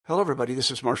Hello, everybody. This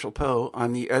is Marshall Poe.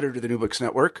 I'm the editor of the New Books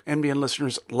Network. NBN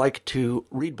listeners like to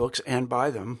read books and buy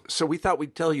them. So we thought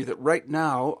we'd tell you that right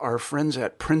now, our friends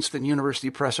at Princeton University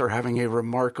Press are having a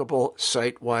remarkable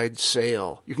site-wide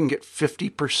sale. You can get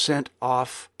 50%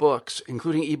 off books,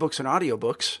 including ebooks and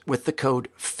audiobooks, with the code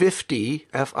 50,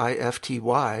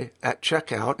 F-I-F-T-Y, at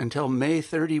checkout until May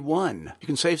 31. You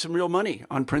can save some real money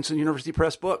on Princeton University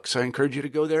Press books. I encourage you to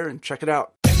go there and check it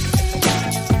out.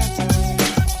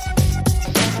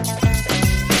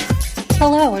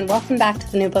 Hello, and welcome back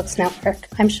to the New Books Network.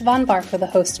 I'm Siobhan Barker, the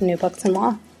host of New Books in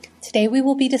Law. Today we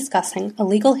will be discussing A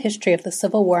Legal History of the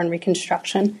Civil War and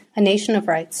Reconstruction, A Nation of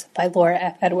Rights by Laura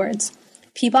F. Edwards,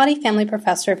 Peabody Family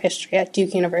Professor of History at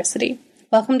Duke University.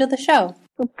 Welcome to the show.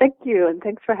 Well, thank you, and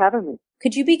thanks for having me.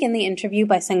 Could you begin the interview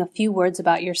by saying a few words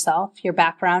about yourself, your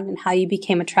background, and how you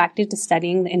became attracted to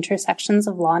studying the intersections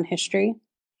of law and history?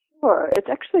 Sure. It's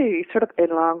actually sort of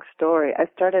a long story. I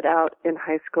started out in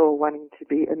high school wanting to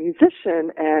be a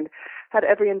musician and had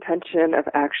every intention of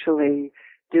actually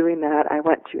doing that. I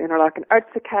went to Interlochen Arts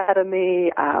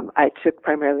Academy. I took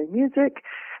primarily music,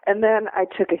 and then I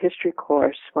took a history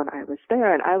course when I was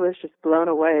there, and I was just blown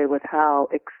away with how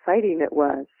exciting it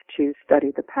was to study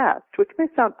the past, which may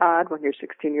sound odd when you're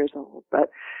 16 years old,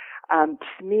 but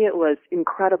to me, it was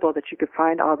incredible that you could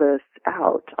find all this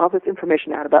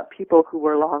information out about people who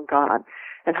were long gone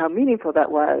and how meaningful that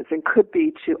was and could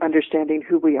be to understanding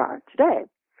who we are today.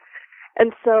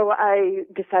 And so I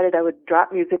decided I would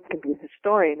drop music and be a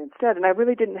historian instead, and I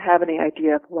really didn't have any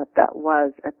idea of what that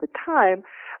was at the time,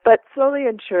 but slowly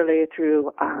and surely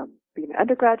through being an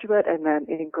undergraduate and then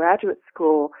in graduate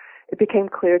school, it became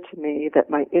clear to me that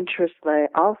my interest lay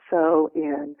also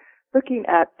in looking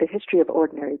at the history of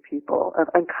ordinary people, of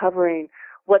uncovering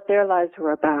what their lives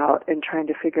were about and trying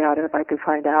to figure out if I could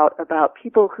find out about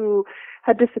people who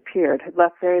had disappeared, had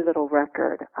left very little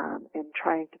record, and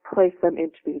trying to place them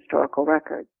into the historical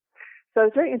record. So I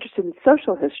was very interested in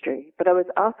social history, but I was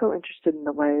also interested in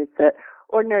the ways that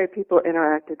ordinary people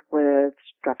interacted with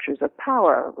structures of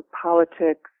power, with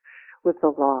politics, with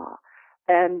the law.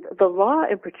 And the law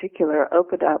in particular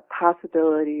opened up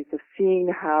possibilities of seeing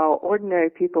how ordinary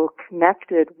people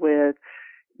connected with,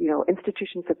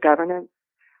 institutions of governance,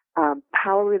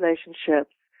 power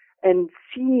relationships, and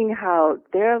seeing how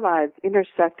their lives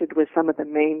intersected with some of the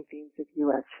main themes of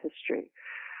U.S. history.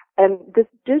 And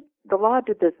the law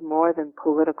did this more than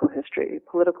political history.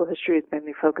 Political history is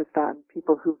mainly focused on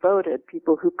people who voted,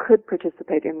 people who could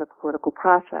participate in the political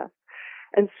process.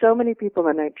 And so many people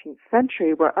in the 19th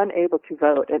century were unable to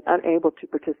vote and unable to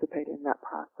participate in that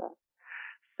process.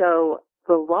 So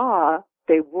the law,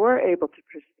 they were able to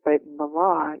participate in the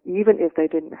law even if they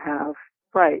didn't have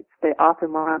rights. They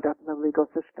often wound up in the legal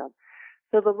system.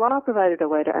 So the law provided a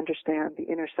way to understand the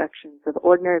intersections of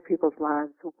ordinary people's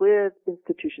lives with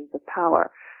institutions of power.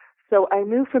 So I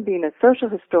moved from being a social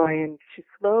historian to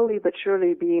slowly but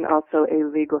surely being also a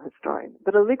legal historian,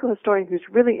 but a legal historian who's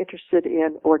really interested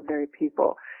in ordinary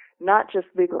people, not just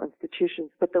legal institutions,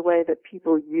 but the way that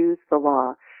people use the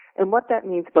law and what that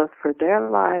means both for their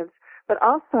lives, but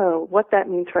also what that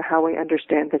means for how we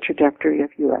understand the trajectory of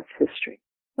U.S. history.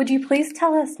 Would you please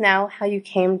tell us now how you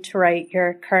came to write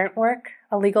your current work,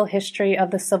 A Legal History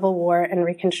of the Civil War and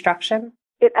Reconstruction?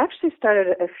 It actually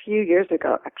started a few years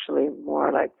ago, actually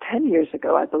more like 10 years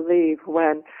ago, I believe,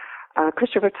 when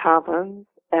Christopher Tomlins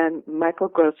and Michael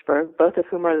Grossberg, both of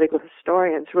whom are legal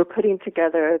historians, were putting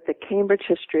together the Cambridge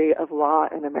History of Law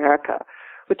in America,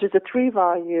 which is a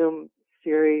 3-volume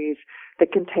series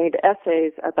that contained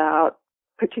essays about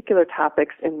particular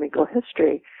topics in legal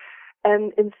history.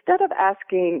 And instead of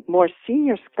asking more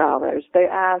senior scholars, they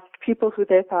asked people who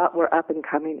they thought were up and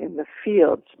coming in the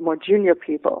field, more junior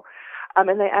people.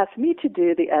 And they asked me to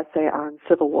do the essay on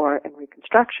Civil War and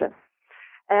Reconstruction.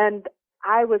 And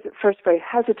I was at first very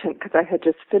hesitant because I had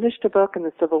just finished a book on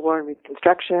the Civil War and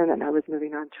Reconstruction, and I was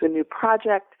moving on to a new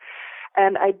project.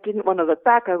 And I didn't want to look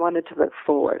back. I wanted to look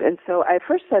forward. And so I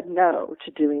first said no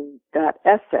to doing that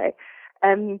essay.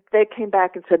 And they came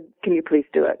back and said, can you please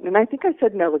do it? And I think I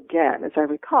said no again, as I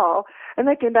recall. And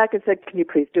they came back and said, can you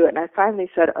please do it? And I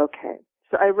finally said, okay.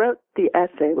 So I wrote the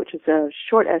essay, which is a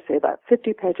short essay about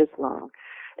 50 pages long.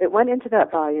 It went into that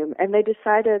volume, and they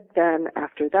decided then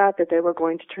after that they were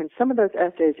going to turn some of those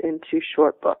essays into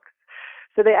short books.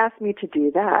 So they asked me to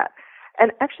do that.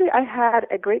 And actually I had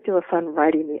a great deal of fun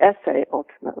writing the essay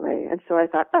ultimately. And so I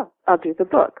thought, I'll do the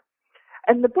book.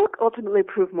 And the book ultimately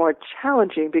proved more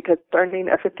challenging because turning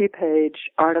a 50-page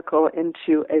article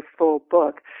into a full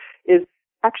book is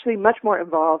actually much more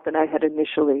involved than I had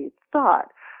initially thought.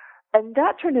 And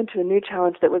that turned into a new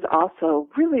challenge that was also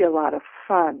really a lot of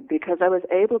fun because I was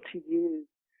able to use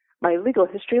my legal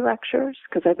history lectures,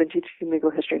 because I've been teaching legal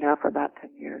history now for about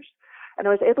 10 years. And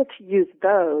I was able to use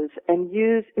those and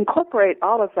incorporate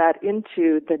all of that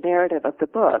into the narrative of the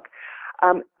book.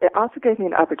 It also gave me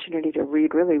an opportunity to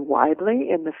read really widely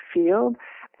in the field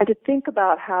and to think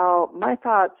about how my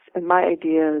thoughts and my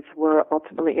ideas were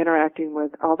ultimately interacting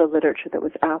with all the literature that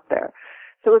was out there.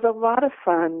 So it was a lot of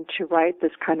fun to write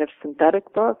this kind of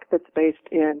synthetic book that's based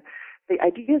in the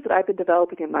ideas that I've been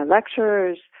developing in my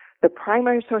lectures, the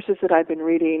primary sources that I've been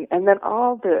reading, and then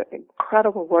all the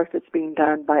incredible work that's being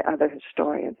done by other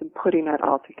historians and putting that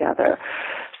all together.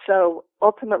 So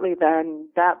ultimately then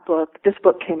this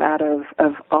book came out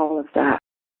of all of that.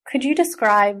 Could you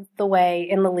describe the way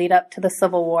in the lead up to the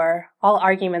Civil War, all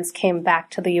arguments came back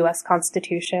to the U.S.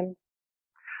 Constitution?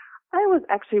 I was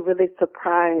actually really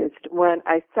surprised when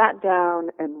I sat down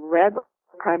and read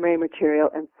the primary material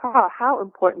and saw how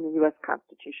important the U.S.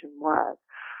 Constitution was.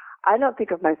 I don't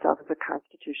think of myself as a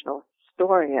constitutional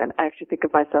historian. I actually think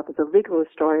of myself as a legal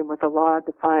historian with the law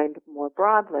defined more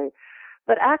broadly.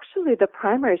 But actually the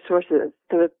primary sources,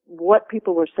 what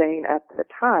people were saying at the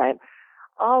time,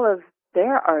 all of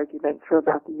their arguments were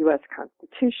about the U.S.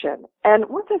 Constitution. And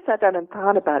once I sat down and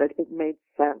thought about it, it made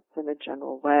sense in a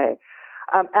general way.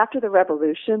 After the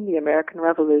Revolution, the American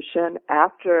Revolution,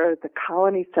 after the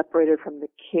colony separated from the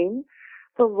king,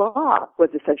 the law was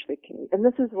essentially king. And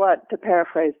this is what, to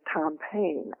paraphrase Tom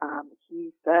Paine,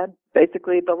 he said,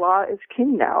 basically, the law is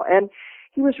king now. And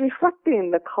he was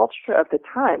reflecting the culture of the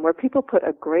time where people put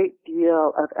a great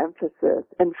deal of emphasis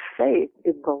and faith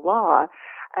in the law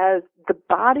as the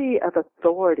body of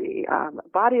authority,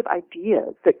 body of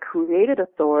ideas that created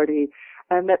authority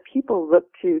and that people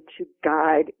looked to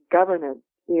guide governance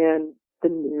in the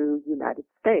new United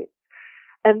States.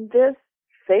 And this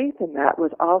faith in that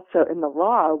was also, in the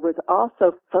law, was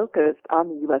also focused on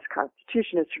the U.S.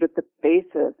 Constitution as sort of the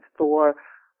basis for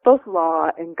both law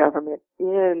and government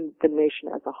in the nation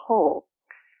as a whole.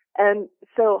 And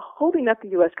so holding up the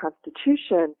U.S.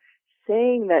 Constitution,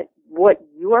 saying that what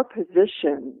your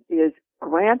position is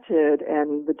granted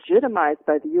and legitimized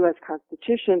by the U.S.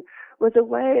 Constitution was a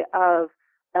way of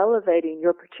elevating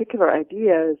your particular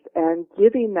ideas and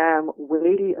giving them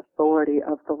weighty authority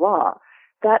of the law.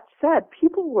 That said,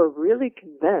 people were really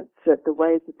convinced that the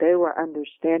ways that they were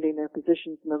understanding their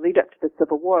positions in the lead up to the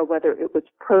Civil War, whether it was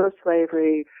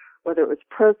pro-slavery, whether it was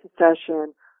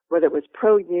pro-secession, whether it was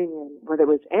pro-union, whether it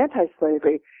was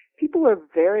anti-slavery, people were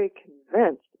very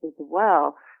convinced as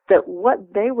well that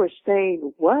what they were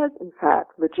saying was, in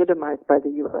fact, legitimized by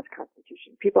the U.S.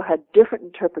 Constitution. People had different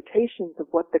interpretations of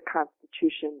what the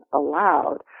Constitution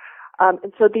allowed.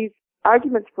 And so these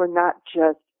arguments were not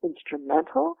just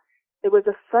instrumental. It was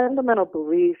a fundamental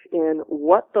belief in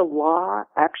what the law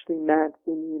actually meant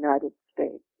in the United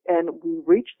States. And we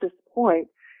reached this point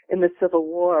in the Civil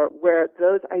War where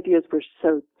those ideas were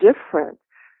so different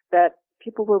that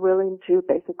people were willing to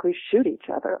basically shoot each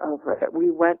other over it.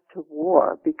 We went to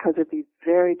war because of these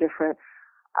very different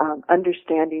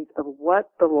understandings of what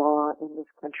the law in this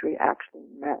country actually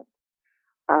meant.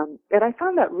 And I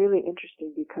found that really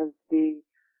interesting because the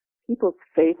people's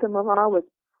faith in the law was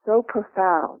so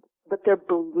profound, but their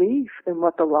belief in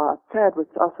what the law said was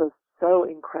also so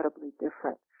incredibly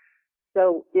different.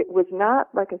 So it was not,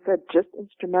 like I said, just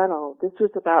instrumental. This was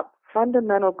about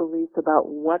fundamental beliefs about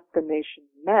what the nation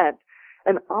meant.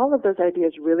 And all of those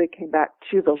ideas really came back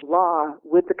to the law,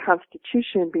 with the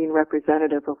Constitution being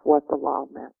representative of what the law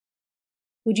meant.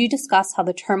 Would you discuss how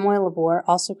the turmoil of war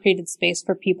also created space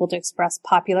for people to express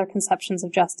popular conceptions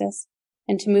of justice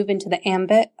and to move into the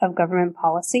ambit of government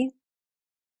policy?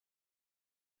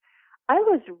 I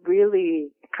was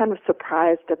really kind of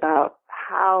surprised about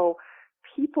how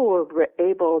people were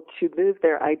able to move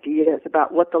their ideas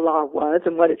about what the law was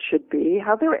and what it should be,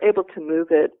 how they were able to move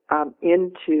it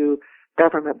into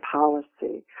government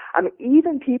policy.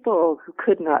 Even people who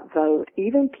could not vote,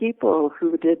 even people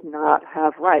who did not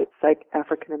have rights, like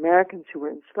African Americans who were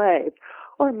enslaved,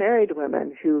 or married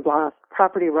women who lost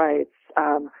property rights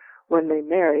when they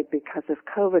married because of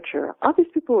coverture. All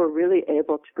these people were really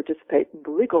able to participate in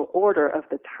the legal order of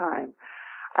the time.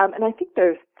 And I think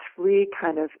there's three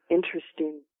kind of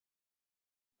interesting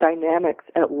dynamics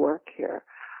at work here.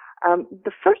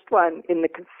 The first one in the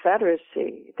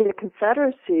Confederacy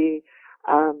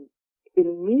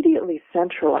immediately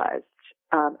centralized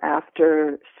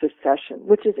after secession,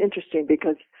 which is interesting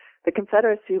because the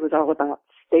Confederacy was all about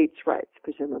states' rights,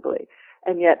 presumably,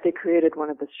 and yet they created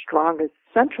one of the strongest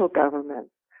central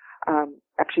governments,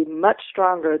 actually much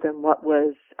stronger than what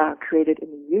was created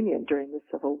in the Union during the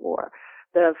Civil War.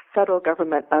 The federal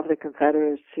government of the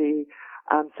Confederacy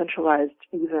centralized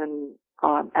even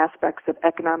aspects of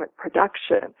economic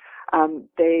production.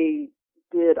 They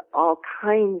did all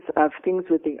kinds of things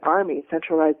with the Army,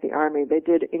 centralized the Army. They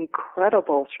did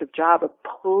incredible sort of job of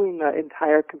pulling the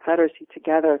entire Confederacy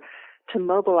together to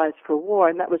mobilize for war,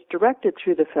 and that was directed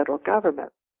through the federal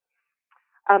government.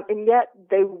 And yet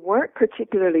they weren't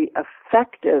particularly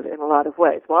effective in a lot of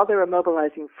ways. While they were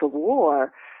mobilizing for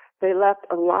war, they left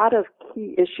a lot of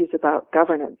key issues about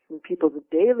governance and people's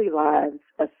daily lives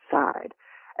aside.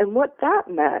 And what that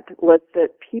meant was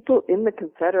that people in the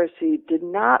Confederacy did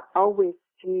not always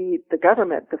see the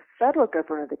government, the federal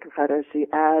government of the Confederacy,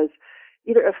 as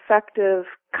either effective,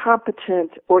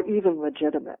 competent, or even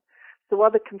legitimate. So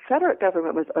while the Confederate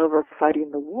government was over fighting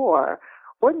the war,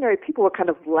 ordinary people were kind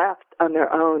of left on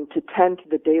their own to tend to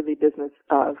the daily business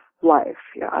of life,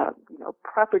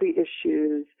 property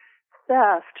issues,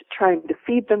 theft, trying to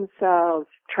feed themselves,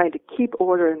 trying to keep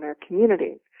order in their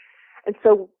communities. And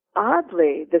so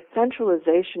oddly, the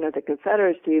centralization of the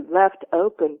Confederacy left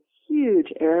open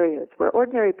huge areas where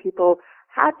ordinary people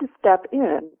had to step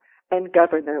in and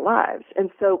govern their lives. And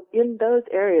so in those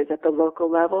areas at the local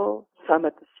level, some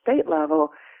at the state level,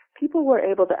 people were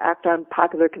able to act on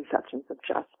popular conceptions of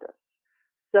justice.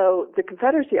 So the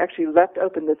Confederacy actually left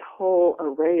open this whole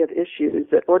array of issues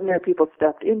that ordinary people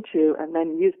stepped into and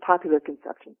then used popular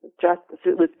conceptions of justice.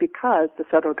 It was because the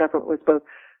federal government was both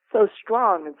so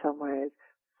strong in some ways,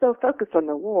 so focused on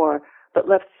the war, but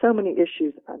left so many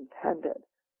issues untended.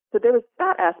 So there was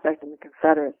that aspect in the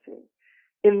Confederacy.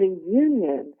 In the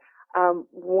Union,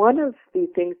 one of the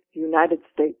things the United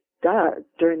States does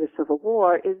during the Civil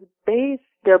War is base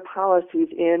their policies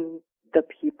in the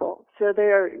people. So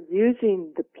they're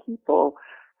using the people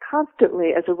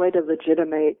constantly as a way to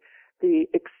legitimate the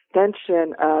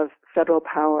extension of federal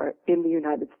power in the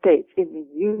United States, in the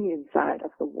Union side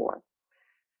of the war.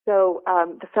 So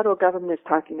the federal government is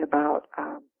talking about,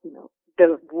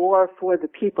 the war for the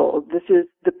people. This is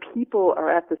the people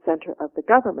are at the center of the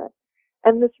government.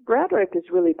 And this rhetoric is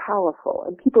really powerful,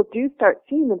 and people do start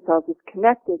seeing themselves as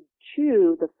connected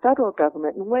to the federal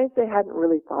government in ways they hadn't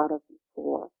really thought of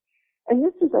before. And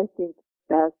this is, I think,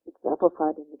 best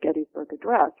exemplified in the Gettysburg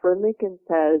Address, where Lincoln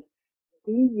says,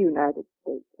 the United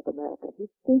States of America. He's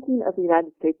thinking of the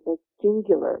United States as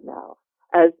singular now,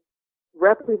 as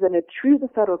represented through the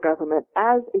federal government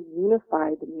as a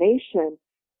unified nation,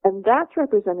 and that's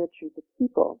represented through the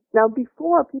people. Now,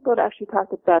 before, people had actually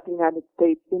talked about the United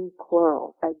States in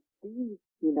plural, as the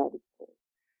United States.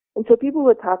 And so people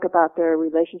would talk about their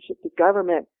relationship to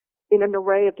government in an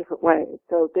array of different ways.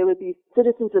 So there would be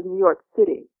citizens of New York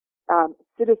City,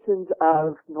 citizens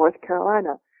of North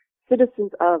Carolina,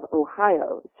 citizens of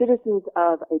Ohio, citizens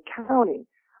of a county.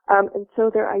 And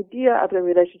so their idea of their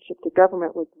relationship to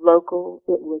government was local,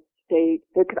 it was state.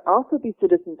 They could also be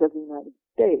citizens of the United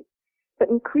States. But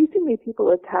increasingly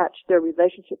people attached their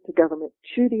relationship to government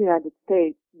to the United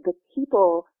States. The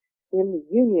people in the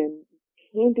Union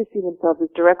came to see themselves as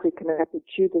directly connected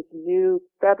to this new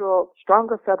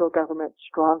stronger federal government,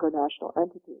 stronger national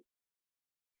entity.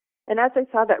 And as they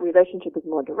saw that relationship was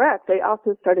more direct, they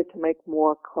also started to make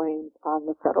more claims on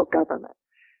the federal government.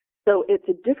 So it's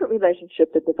a different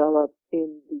relationship that develops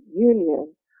in the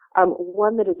Union,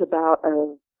 one that is about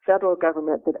a federal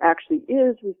government that actually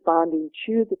is responding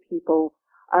to the people.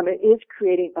 It is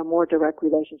creating a more direct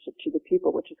relationship to the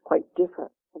people, which is quite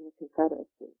different from the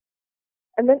Confederacy.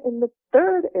 And then in the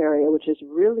third area, which is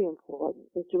really important,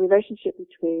 is the relationship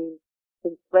between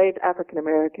enslaved African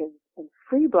Americans and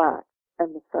free blacks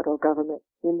and the federal government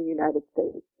in the United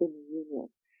States, in the Union.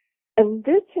 And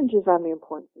this hinges on the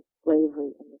importance of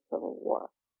slavery in the Civil War.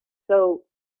 So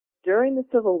during the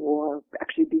Civil War,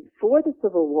 actually before the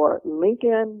Civil War,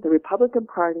 Lincoln, the Republican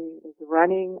Party, is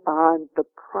running on the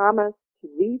promise to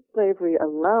leave slavery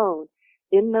alone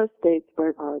in those states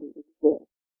where it already exists.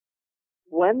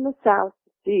 When the South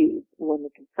secedes, when the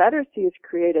Confederacy is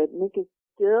created, Lincoln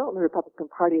still, and the Republican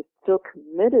Party is still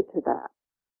committed to that.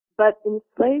 But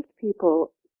enslaved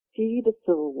people see the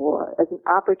Civil War as an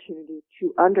opportunity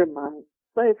to undermine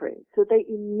slavery. So they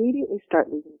immediately start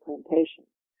leaving plantations.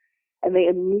 And they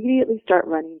immediately start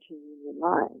running to Union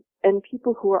lines. And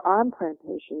people who are on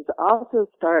plantations also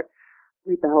start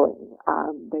rebelling.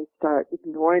 They start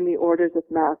ignoring the orders of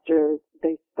masters.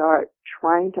 They start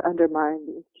trying to undermine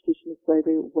the institution of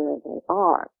slavery where they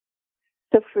are.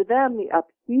 So for them, the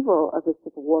upheaval of the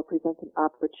Civil War presents an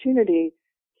opportunity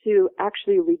to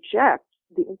actually reject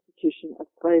the institution of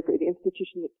slavery, the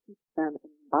institution that keeps them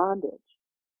in bondage.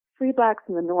 Free blacks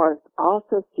in the North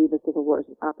also see the Civil War as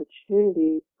an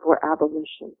opportunity for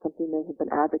abolition, something they have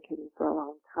been advocating for a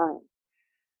long time.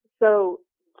 So,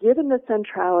 given the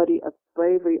centrality of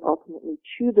slavery ultimately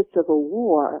to the Civil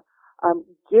War,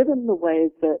 given the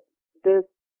ways that this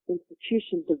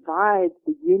institution divides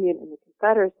the Union and the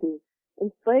Confederacy,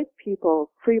 enslaved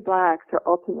people, free blacks, are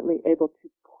ultimately able to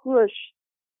push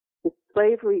the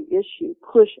slavery issue,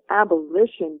 push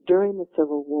abolition during the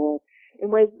Civil War in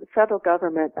ways that the federal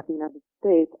government of the United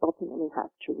States ultimately has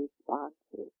to respond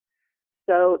to.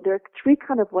 So there are three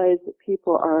kind of ways that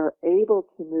people are able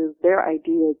to move their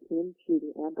ideas into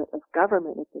the ambit of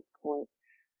government at this point.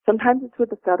 Sometimes it's with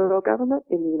the federal government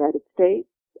in the United States,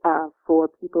 for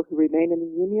people who remain in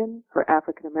the Union, for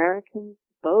African Americans,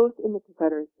 both in the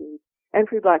Confederacy, and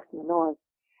free blacks in the North.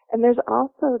 And there's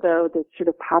also, though, the sort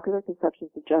of popular conceptions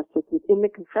of justice within the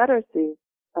Confederacy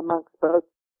amongst both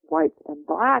whites and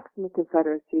blacks in the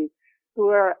Confederacy who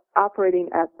are operating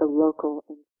at the local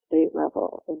and state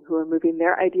level and who are moving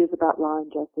their ideas about law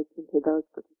and justice into those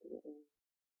particular areas.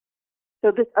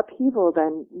 So this upheaval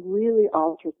then really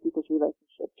alters people's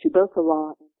relationship to both the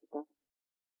law and to government.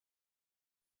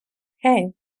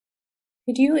 Hey,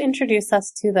 could you introduce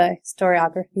us to the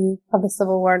historiography of the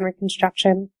Civil War and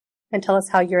Reconstruction and tell us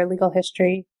how your legal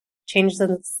history changes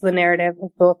the narrative of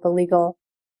both the legal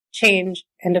change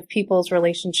and of people's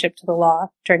relationship to the law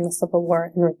during the Civil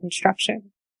War and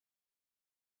Reconstruction?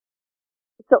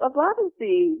 So a lot of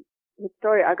the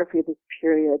historiography of this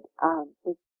period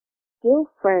is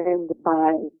still framed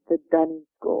by the Dunning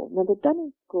School. Now, the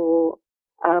Dunning School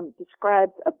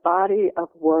describes a body of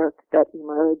work that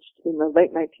emerged in the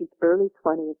late 19th, early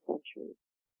 20th century.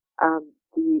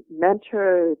 The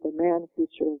mentor, the man who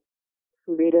sort of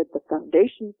created the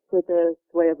foundations for this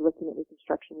way of looking at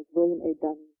Reconstruction was William A.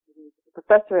 Dunning, who was a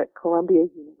professor at Columbia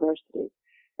University.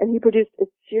 And he produced a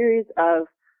series of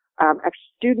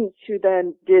students who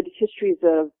then did histories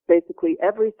of basically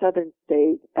every southern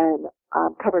state and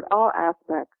covered all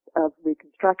aspects of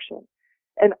Reconstruction.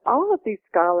 And all of these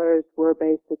scholars were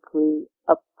basically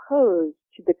opposed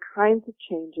to the kinds of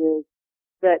changes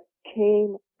that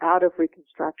came out of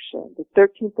Reconstruction. The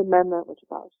 13th Amendment, which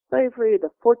abolished slavery, the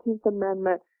 14th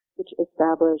Amendment, which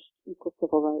established equal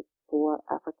civil rights for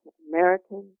African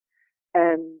Americans,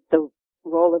 and the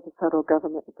role of the federal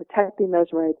government in protecting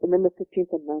those rights, and then the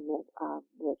 15th Amendment,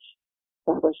 which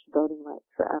established voting rights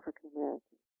for African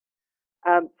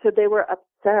Americans. So they were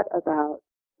upset about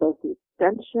both the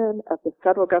extension of the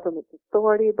federal government's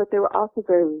authority, but they were also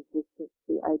very resistant to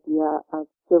the idea of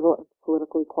civil and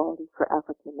political equality for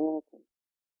African Americans.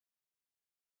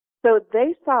 So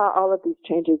they saw all of these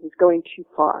changes as going too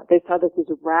far. They saw this as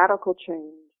a radical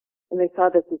change, and they saw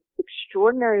this as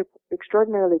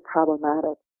extraordinarily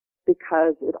problematic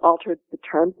because it altered the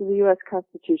terms of the U.S.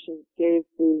 Constitution, gave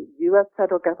the U.S.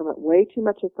 federal government way too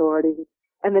much authority,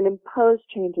 and then imposed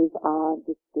changes on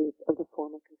the states of the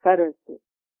former Confederacy.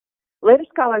 Later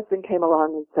scholars then came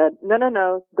along and said,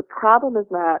 no, the problem is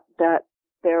not that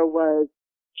there was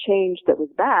change that was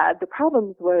bad. The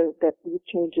problems were that these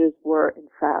changes were, in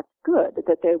fact, good,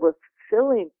 that they were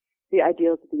fulfilling the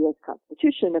ideals of the U.S.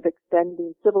 Constitution of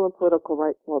extending civil and political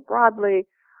rights more broadly,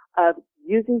 of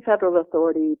using federal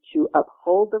authority to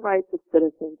uphold the rights of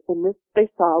citizens, and this they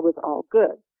saw was all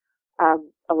good.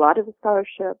 A lot of the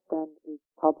scholarship then is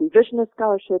called revisionist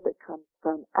scholarship. It comes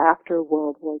from after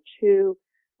World War II,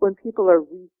 when people are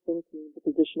rethinking the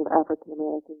position of African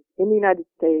Americans in the United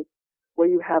States, where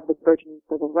you have the burgeoning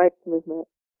civil rights movement,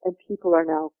 and people are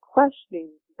now questioning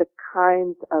the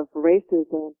kinds of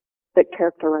racism that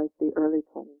characterized the early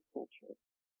 20th century.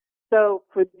 So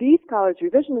for these scholars,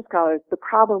 revisionist scholars, the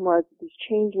problem was that these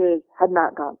changes had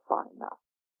not gone far enough.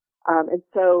 And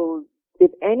so,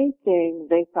 if anything,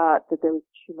 they thought that there was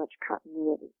too much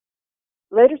continuity.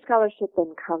 Later scholarship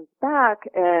then comes back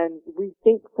and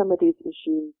rethinks some of these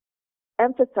issues,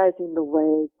 emphasizing the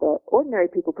ways that ordinary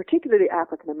people, particularly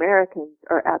African Americans,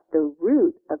 are at the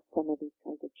root of some of these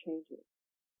kinds of changes.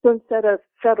 So instead of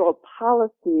federal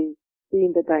policy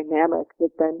being the dynamic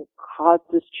that then caused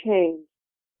this change,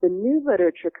 the new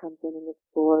literature comes in and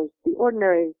explores the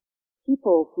ordinary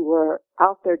people who were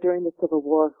out there during the Civil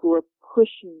War who were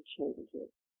pushing changes.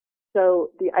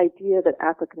 So the idea that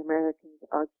African Americans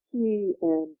are key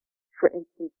in, for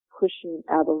instance, pushing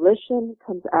abolition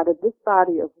comes out of this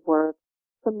body of work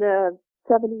from the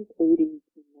 70s, 80s,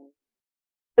 and 90s.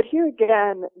 But here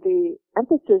again, the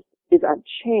emphasis is on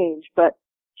change, but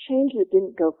change that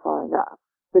didn't go far enough.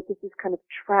 But this is kind of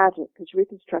tragic because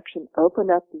Reconstruction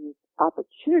opened up these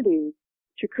opportunities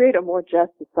to create a more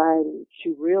just society,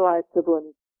 to realize civil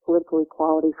and political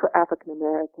equality for African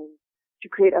Americans, to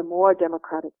create a more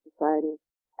democratic society.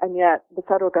 And yet the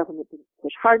federal government didn't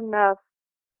push hard enough,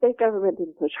 state government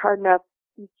didn't push hard enough.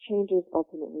 These changes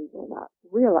ultimately were not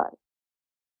realized.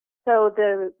 So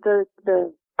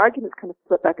the arguments kind of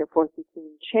split back and forth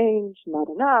between change, not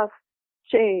enough,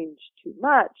 change, too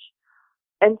much.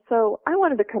 And so I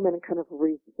wanted to come in and kind of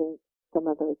rethink some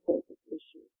of those basic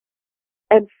issues.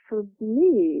 And for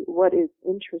me, what is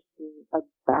interesting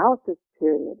about this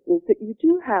period is that you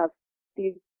do have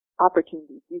these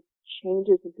opportunities, these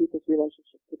changes in people's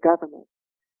relationship to government.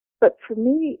 But for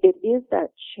me, it is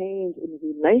that change in the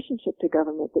relationship to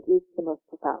government that is the most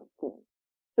profound thing.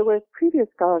 So whereas previous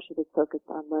scholarship was focused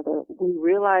on whether we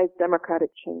realize democratic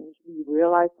change, we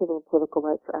realize civil and political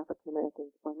rights for African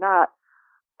Americans or not,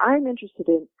 I'm interested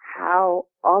in how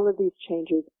all of these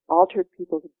changes altered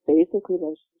people's basic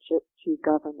relationship to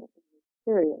government in this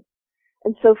period.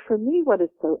 And so for me, what is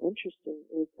so interesting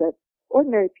is that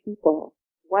ordinary people,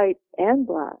 white and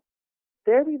black,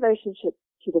 their relationship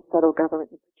to the federal government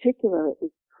in particular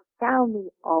is profoundly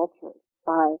altered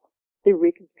by the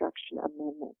Reconstruction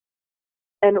Amendment.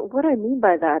 And what I mean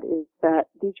by that is that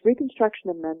these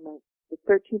Reconstruction Amendments, the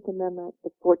 13th Amendment,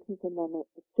 the 14th Amendment,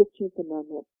 the 15th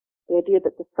Amendment, the idea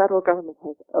that the federal government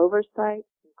has oversight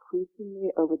increasingly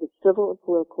over the civil and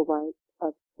political rights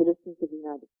of citizens of the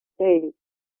United States,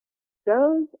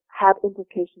 those have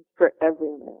implications for every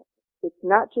American. It's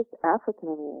not just African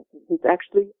Americans, it's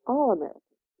actually all Americans.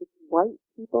 It's white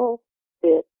people,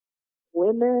 it's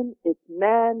women, it's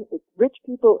men, it's rich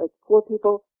people, it's poor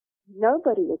people.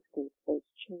 Nobody escapes those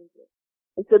changes.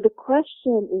 And so the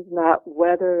question is not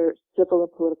whether civil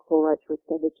and political rights were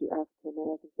extended to African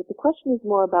Americans, but the question is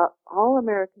more about all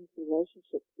Americans'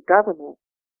 relationships to government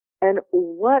and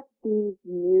what these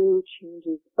new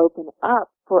changes open up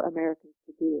for Americans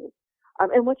to do.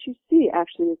 And what you see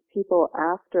actually is people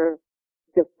after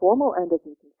the formal end of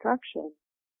Reconstruction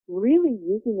really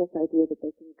using this idea that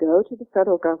they can go to the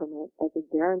federal government as a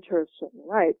guarantor of certain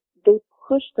rights. They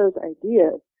push those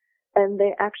ideas and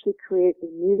they actually create a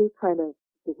new kind of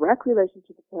direct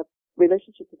relationship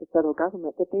to the federal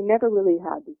government that they never really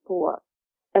had before.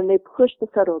 And they push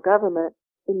the federal government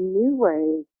in new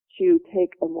ways to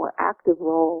take a more active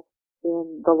role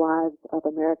in the lives of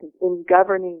Americans, in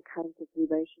governing kinds of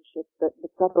relationships that the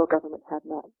federal government had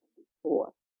not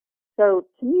before. So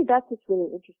to me, that's what's really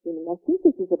interesting. And I think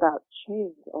this is about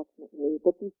change ultimately,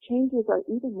 but these changes are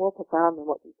even more profound than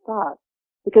what we thought,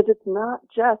 because it's not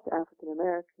just African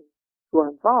Americans who are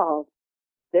involved.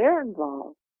 They're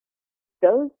involved.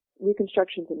 Those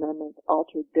Reconstruction amendments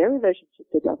altered their relationship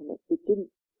to government. It didn't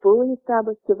fully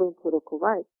establish civil and political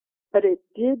rights, but it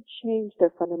did change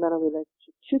their fundamental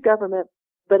relationship to government,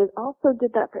 but it also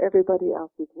did that for everybody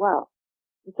else as well.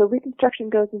 And so Reconstruction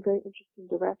goes in very interesting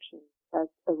directions as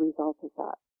a result of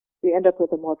that. We end up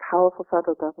with a more powerful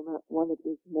federal government, one that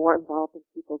is more involved in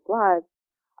people's lives,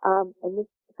 and this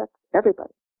affects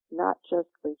everybody, not just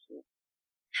racially.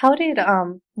 How did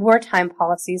wartime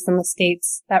policies in the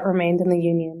states that remained in the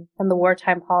Union and the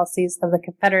wartime policies of the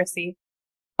Confederacy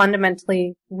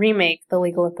fundamentally remake the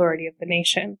legal authority of the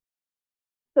nation?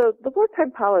 So the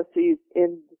wartime policies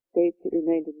in the states that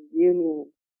remained in the Union,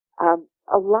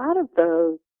 a lot of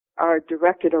those are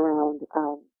directed around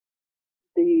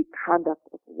the conduct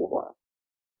of war.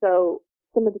 So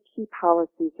some of the key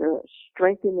policies are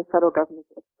strengthening the federal government's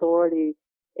authority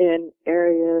in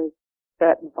areas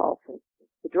that involve, for instance,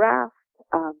 the draft.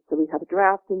 So we have a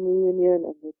draft in the Union,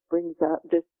 and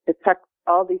this affects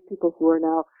all these people who are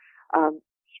now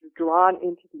drawn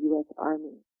into the U.S.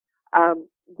 Army.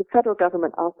 The federal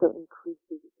government also increases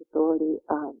its authority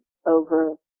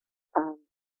over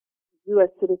U.S.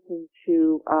 citizens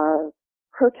who are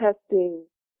protesting.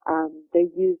 They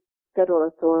use federal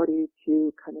authority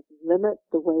to kind of limit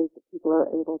the ways that people are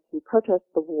able to protest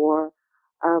the war.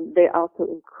 They also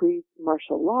increase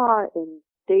martial law in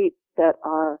states that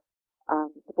are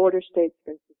the border states,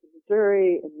 for instance, in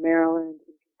Missouri, in Maryland,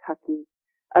 in Kentucky.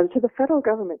 So the federal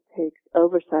government takes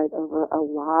oversight over a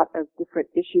lot of different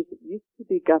issues that used to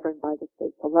be governed by the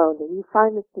states alone. And you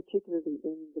find this particularly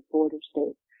in the border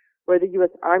states, where the U.S.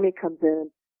 Army comes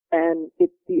in, and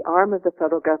it's the arm of the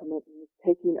federal government and is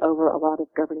taking over a lot of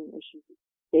governing issues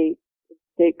that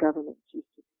state governments used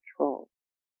to control.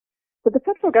 So the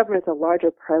federal government is a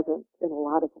larger presence in a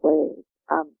lot of ways.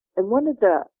 And one of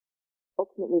the,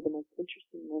 ultimately the most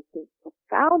interesting, most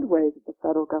profound ways that the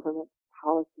federal government's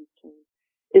policies change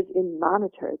is in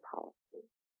monetary policy.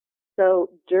 So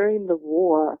during the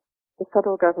war, the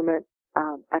federal government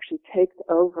actually takes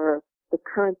over the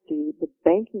currency, the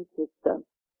banking system,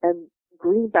 and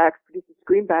produces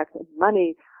greenbacks and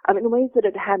money in ways that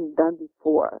it hadn't done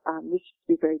before. This used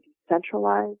to be very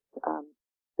decentralized.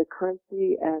 The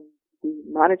currency and the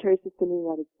monetary system in the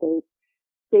United States,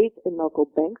 states and local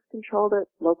banks controlled it.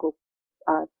 Local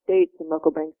states and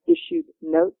local banks issued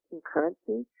notes and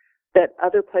currency that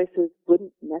other places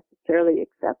wouldn't necessarily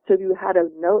accept. So if you had a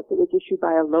note that was issued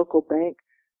by a local bank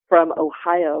from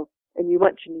Ohio, and you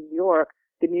went to New York,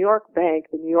 the New York bank,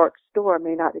 the New York store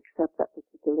may not accept that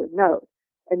particular note.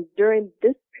 And during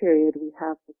this period, we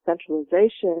have the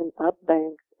centralization of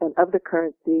banks and of the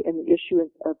currency and the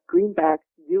issuance of greenback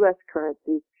U.S.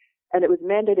 currency, and it was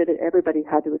mandated that everybody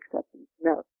had to accept these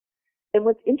notes. And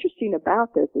what's interesting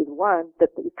about this is, one,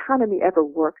 that the economy ever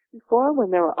worked before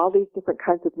when there were all these different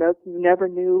kinds of notes. You never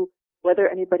knew whether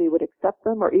anybody would accept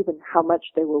them or even how much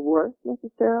they were worth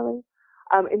necessarily.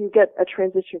 And you get a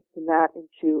transition from that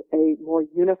into a more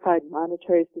unified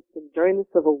monetary system during the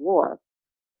Civil War.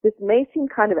 This may seem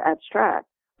kind of abstract,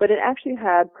 but it actually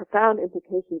had profound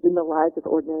implications in the lives of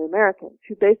ordinary Americans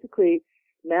who basically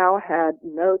now had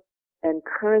notes and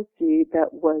currency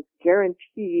that was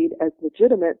guaranteed as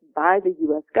legitimate by the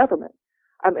U.S. government.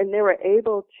 And they were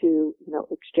able to,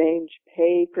 exchange,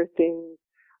 pay for things,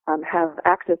 have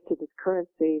access to this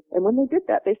currency. And when they did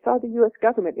that, they saw the U.S.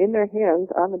 government in their hands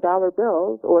on the dollar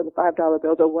bills or the $5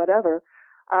 bills or whatever.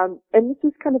 And this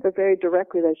is kind of a very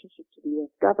direct relationship to the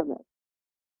U.S. government.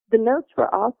 The notes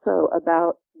were also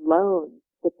about loans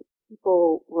that the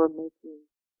people were making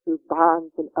through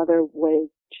bonds and other ways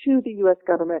to the U.S.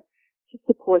 government to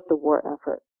support the war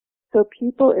effort. So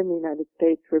people in the United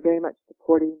States were very much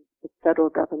supporting the federal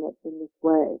government in this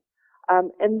way.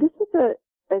 And this is a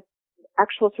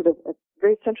actual sort of a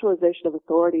very centralization of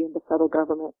authority in the federal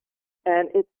government. And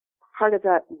it's part of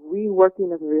that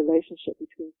reworking of the relationship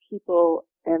between people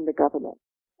and the government.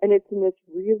 And it's in this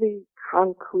really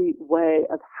concrete way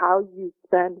of how you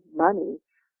spend money,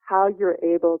 how you're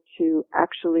able to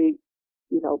actually,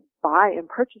 buy and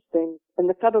purchase things. And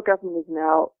the federal government is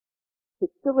now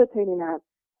facilitating that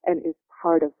and is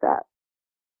part of that.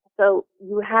 So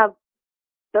you have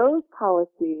those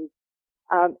policies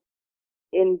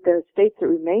in the states that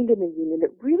remained in the Union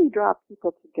that really draw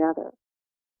people together.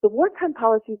 The wartime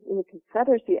policies in the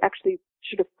Confederacy actually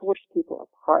should have forced people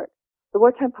apart. The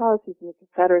wartime policies in the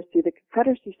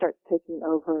Confederacy starts taking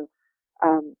over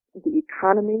the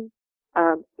economy.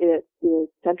 It is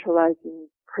centralizing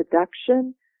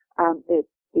production. It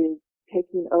is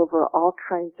taking over all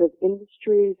kinds of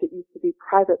industries that used to be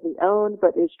privately owned,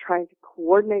 but is trying to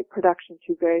coordinate production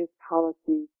to various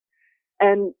policies.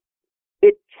 And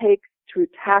it takes through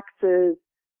taxes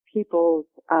people's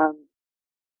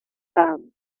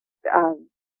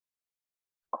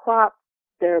crops,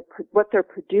 what they're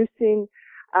producing.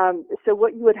 So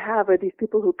what you would have are these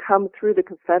people who come through the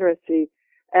Confederacy,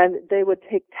 and they would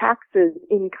take taxes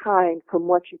in kind from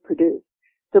what you produce.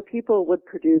 So people would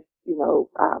produce,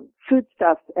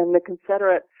 foodstuffs, and the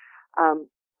Confederate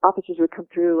officers would come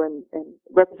through, and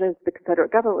representatives of the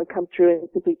Confederate government would come through and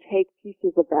simply take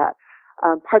pieces of that,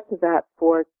 parts of that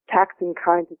for tax in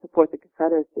kind to support the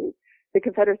Confederacy. The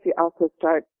Confederacy also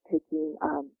starts taking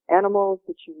animals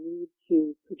that you need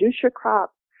to produce your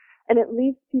crops, and it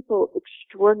leaves people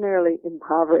extraordinarily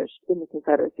impoverished in the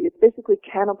Confederacy. It's basically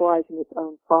cannibalizing its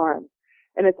own farms,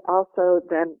 and it's also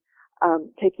then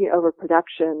taking over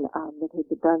production that had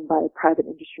been done by private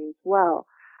industry as well.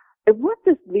 And what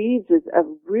this leaves is a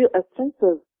sense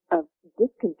of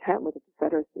discontent with the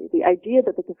Confederacy. The idea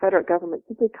that the Confederate government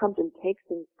simply comes and takes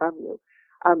things from you.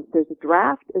 There's a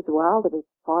draft as well that is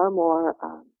far more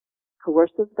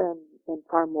coercive than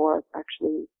far more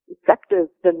actually effective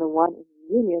than the one in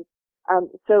the Union.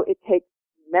 So it takes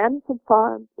men from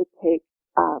farms. It takes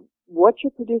what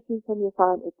you're producing from your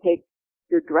farm. It takes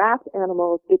your draft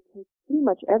animals. It takes pretty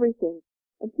much everything.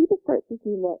 And people start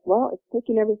thinking that, well, it's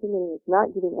taking everything and it's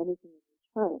not giving anything in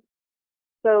return.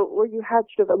 So where you had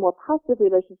sort of a more positive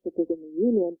relationship within the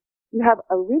Union, you have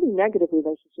a really negative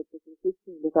relationship that's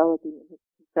increasingly developing in the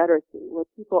Confederacy, where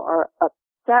people are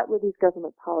upset with these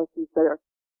government policies that are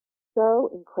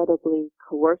so incredibly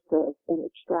coercive and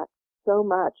extract so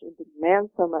much and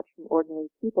demand so much from ordinary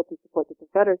people to support the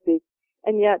Confederacy,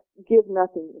 and yet give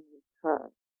nothing in return.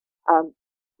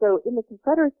 So in the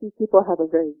Confederacy, people have a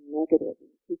very negative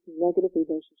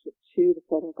relationship to the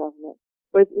federal government,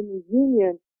 whereas in the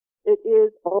Union, it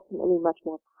is ultimately much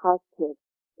more positive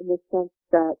in the sense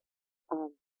that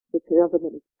the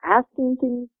government is asking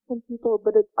things from people,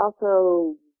 but it's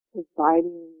also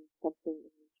providing something in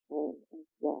return as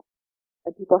well.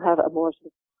 And people have a more sort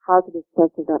of positive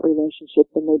sense of that relationship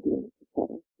than they do in the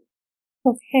Confederacy.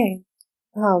 Okay.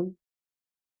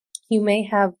 You may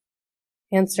have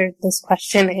answered this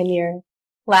question in your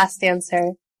last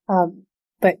answer,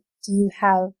 but do you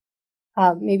have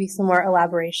maybe some more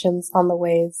elaborations on the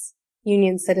ways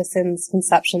Union citizens'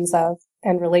 conceptions of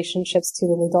and relationships to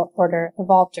the legal order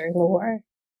evolved during the war?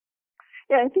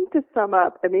 Yeah, I think to sum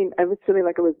up, I mean, I was feeling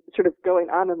like I was sort of going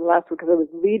on in the last one because I was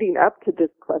leading up to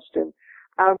this question,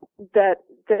 that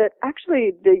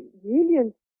actually the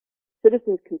Union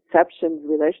citizens' conceptions,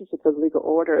 relationships of legal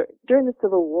order during the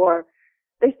Civil War,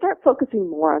 they start focusing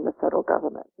more on the federal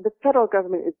government. The federal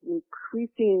government is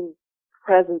increasing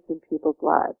presence in people's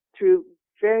lives through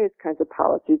various kinds of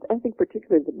policies, I think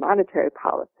particularly the monetary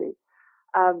policy.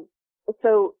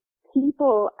 So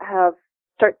people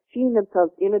start seeing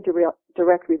themselves in a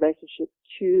direct relationship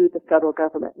to the federal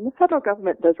government. And the federal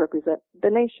government does represent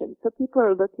the nation. So people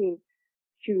are looking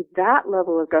to that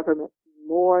level of government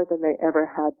more than they ever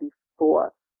had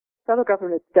before. The federal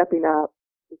government is stepping up.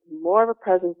 It's more of a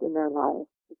presence in their lives.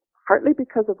 It's partly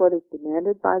because of what is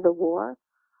demanded by the war.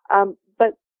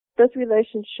 But those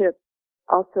relationships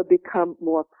also become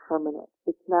more permanent.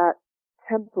 It's not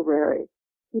temporary.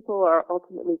 People are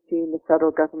ultimately seeing the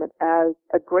federal government as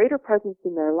a greater presence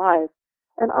in their life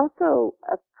and also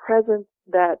a presence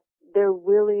that they're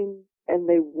willing and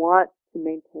they want to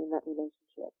maintain that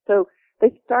relationship. So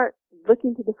they start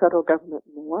looking to the federal government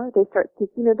more. They start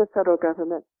thinking of the federal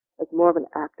government as more of an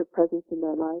active presence in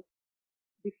their life.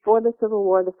 Before the Civil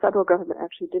War, the federal government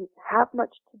actually didn't have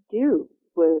much to do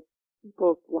with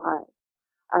people's lives.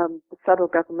 The federal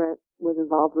government was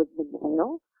involved with the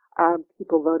mail.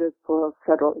 People voted for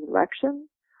federal elections.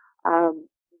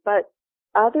 But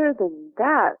other than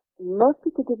that, most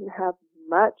people didn't have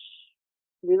much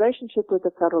relationship with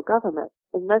the federal government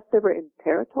unless they were in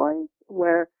territories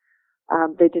where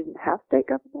they didn't have state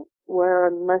government,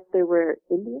 unless they were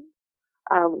Indian,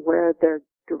 where their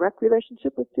direct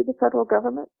relationship was to the federal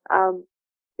government,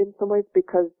 in some ways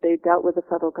because they dealt with the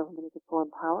federal government as a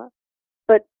foreign power.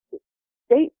 But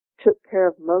states took care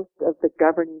of most of the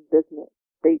governing business,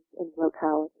 states and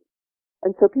localities.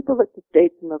 And so people look to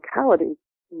states and localities,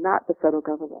 not the federal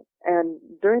government. And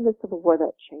during the Civil War,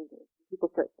 that changes. People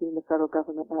start seeing the federal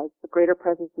government as a greater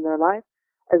presence in their life,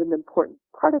 as an important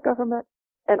part of government,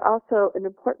 and also an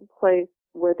important place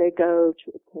where they go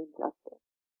to obtain justice.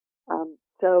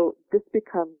 So this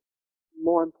becomes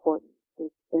more important,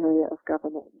 this area of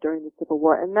government during the Civil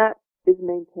War, and that is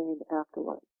maintained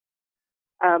afterwards.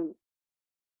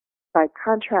 By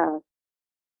contrast,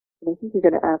 and I think you're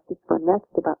going to ask this one next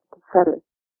about the Confederacy.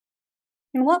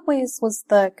 In what ways was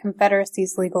the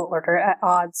Confederacy's legal order at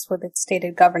odds with its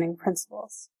stated governing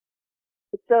principles?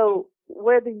 So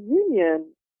where the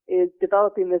Union is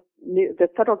developing the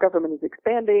federal government is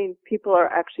expanding, people are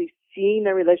actually seeing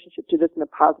their relationship to this in a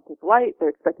positive light. They're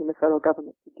expecting the federal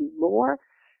government to do more.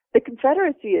 The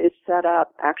Confederacy is set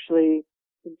up actually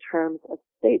in terms of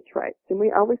states' rights. And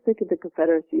we always think of the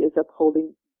Confederacy as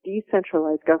upholding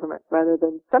decentralized government rather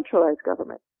than centralized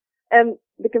government. And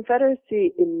the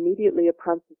Confederacy immediately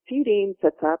upon seceding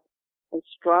sets up a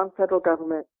strong federal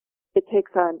government. It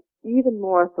takes on even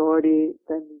more authority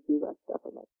than the U.S.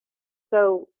 government.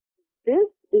 So this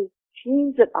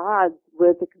seems at odds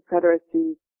with the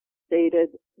Confederacy's stated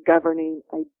governing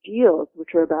ideals, which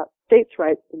are about states'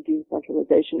 rights and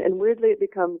decentralization. And weirdly, it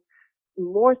becomes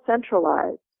more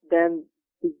centralized than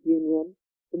the Union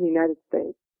in the United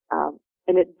States.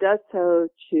 And it does so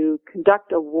to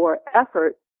conduct a war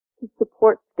effort to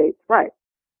support states' rights.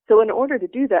 So in order to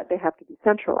do that, they have to be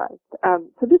centralized.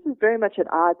 So this is very much at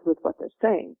odds with what they're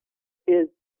saying is,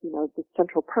 the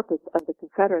central purpose of the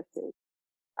Confederacy.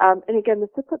 And again, this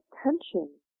is a tension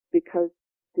because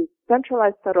the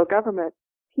centralized federal government,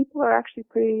 people are actually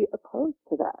pretty opposed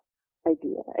to that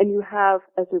idea. And you have,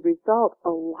 as a result, a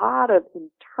lot of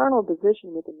internal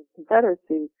division within the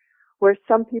Confederacy where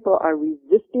some people are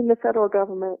resisting the federal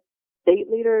government. State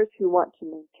leaders who want to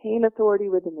maintain authority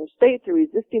within their states are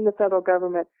resisting the federal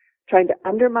government, trying to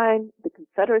undermine the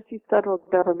Confederacy's federal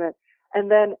government. And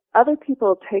then other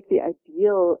people take the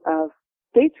ideal of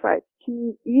states' rights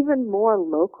to even more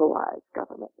localized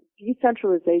government.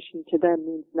 Decentralization to them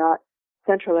means not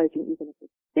centralizing even at the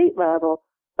state level,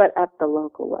 but at the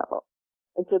local level.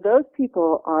 And so those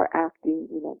people are acting,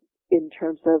 in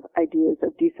terms of ideas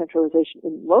of decentralization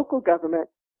in local government,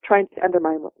 trying to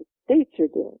undermine what the states are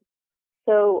doing.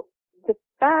 So the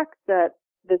fact that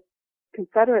this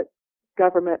Confederate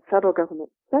government, federal government,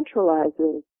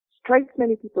 centralizes strikes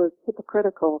many people as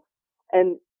hypocritical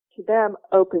and to them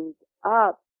opens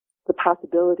up the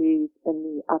possibilities and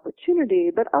the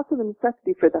opportunity, but also the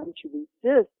necessity for them to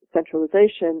resist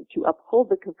centralization, to uphold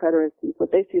the Confederacy,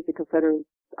 what they see as the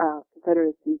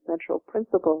Confederacy's central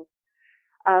principles.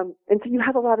 And so you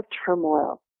have a lot of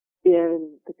turmoil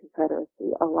in the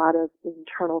Confederacy, a lot of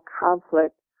internal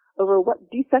conflict over what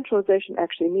decentralization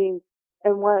actually means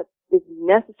and what is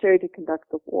necessary to conduct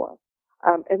the war.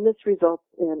 And this results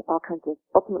in all kinds of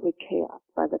ultimately chaos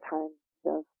by the time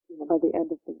of, by the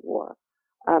end of the war.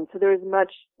 So there is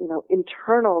much,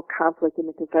 internal conflict in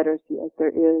the Confederacy as there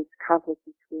is conflict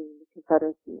between the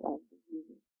Confederacy and the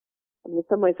Union. And in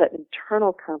some ways, that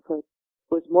internal conflict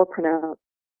was more pronounced,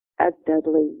 as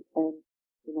deadly, and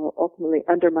ultimately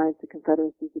undermines the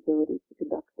Confederacy's ability to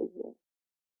conduct the war.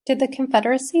 Did the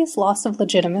Confederacy's loss of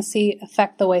legitimacy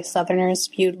affect the way Southerners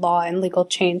viewed law and legal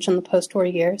change in the post-war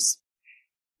years?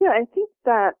 Yeah, I think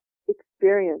that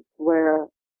experience where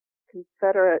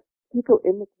Confederate people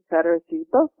in the Confederacy,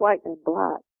 both white and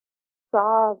black,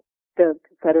 saw the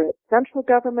Confederate central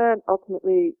government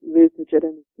ultimately lose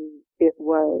legitimacy. It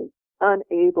was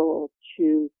unable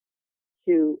to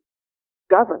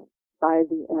govern by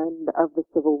the end of the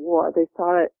Civil War. They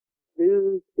saw it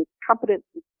lose its competence,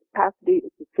 its capacity,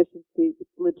 its efficiency, its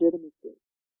legitimacy.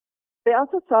 They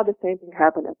also saw the same thing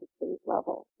happen at the state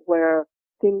level, where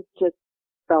things just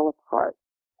fell apart.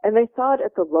 And they saw it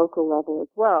at the local level as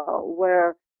well,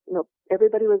 where,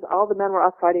 all the men were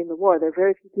off fighting the war. There are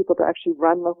very few people to actually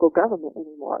run local government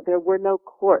anymore. There were no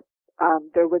courts.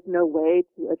 There was no way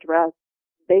to address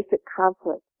basic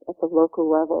conflicts at the local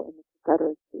level in the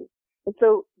Confederacy. And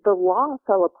so the law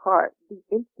fell apart. The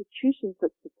institutions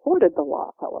that supported the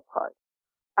law fell apart.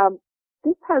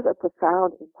 This has a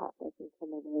profound impact, I think, in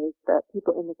the ways that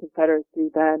people in the Confederacy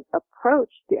then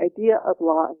approached the idea of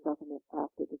law and government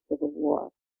after the Civil War.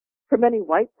 For many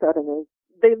white Southerners,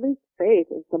 they lose faith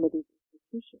in some of these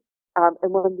institutions.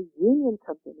 And when the Union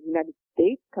comes in, the United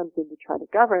States comes in to try to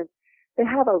govern, they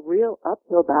have a real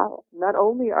uphill battle. Not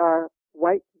only are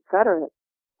white Confederates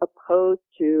opposed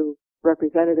to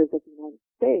representatives of the United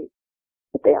States,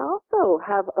 but they also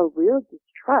have a real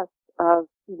distrust of,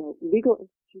 legal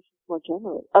institutions more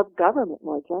generally, of government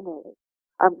more generally.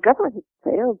 Government has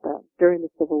failed them during the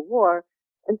Civil War,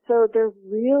 and so they're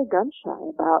real gun-shy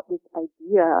about this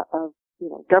idea of,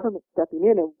 government stepping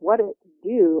in and what it can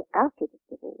do after the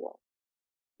Civil War.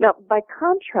 Now, by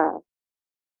contrast,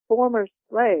 former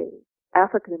slaves,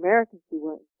 African Americans who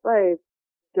were enslaved,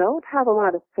 don't have a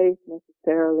lot of faith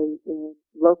necessarily in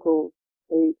local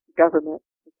state government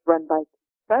that's run by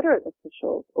Confederate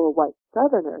officials or white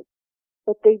Southerners,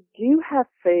 but they do have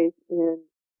faith in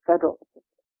federal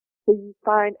officials. So you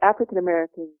find African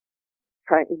Americans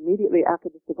trying immediately after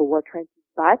the Civil War trying to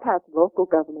bypass local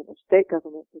government or state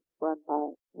government that's run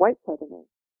by white Southerners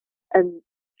and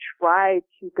try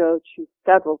to go to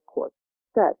federal courts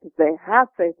instead because they have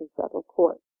faith in federal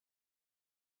courts.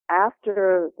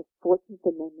 After the 14th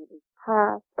Amendment is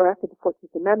passed, or after the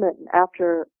 14th Amendment and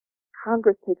after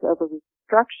Congress takes over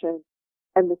Reconstruction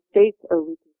and the states are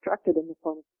reconstructed in the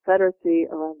form of Confederacy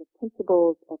around the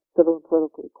principles of civil and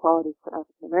political equality for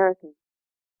African Americans,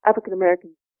 African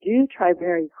Americans do try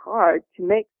very hard to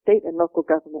make state and local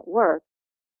government work.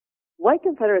 White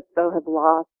Confederates, though, have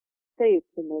lost faith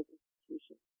in those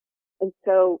institutions. And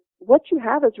so what you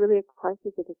have is really a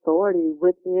crisis of authority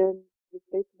within the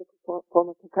states of the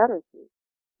former Confederacy,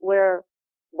 where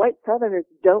white Southerners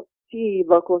don't see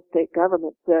local and state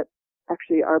governments that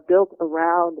actually are built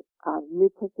around new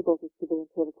principles of civil and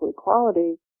political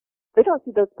equality. They don't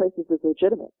see those places as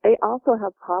legitimate. They also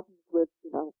have problems with,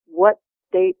 what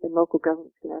state and local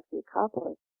governments can actually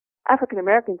accomplish. African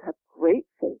Americans have great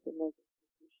faith in those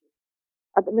institutions.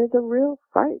 And there's a real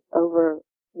fight over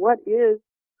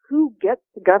who gets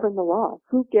to govern the law,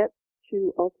 who gets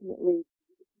to ultimately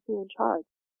be the people in charge,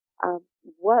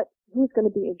 who's going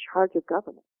to be in charge of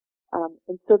government.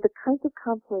 And so the kinds of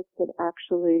conflicts that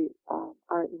actually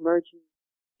are emerging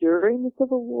during the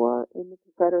Civil War in the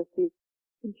Confederacy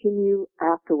continue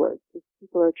afterwards as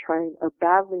people are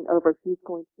battling over who's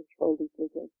going to control these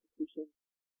legal institutions.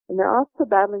 And they're also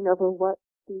battling over what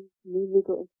these new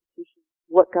legal institutions,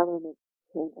 what government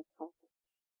can accomplish.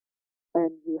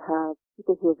 And you have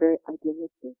people who are very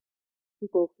idealistic,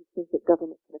 people who think that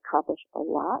government can accomplish a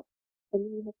lot, and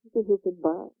then you have people who've been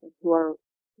burned and who are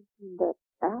thinking that,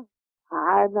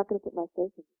 I'm not going to put my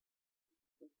faith in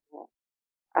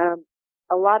this.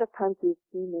 A lot of times we've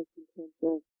seen this in terms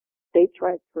of states'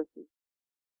 rights versus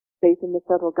faith in the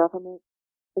federal government,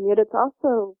 and yet it's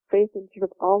also faith in sort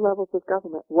of all levels of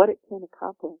government, what it can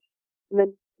accomplish, and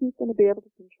then who's going to be able to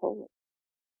control it.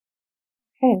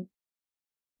 Okay.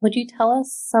 Would you tell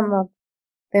us some of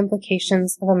the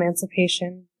implications of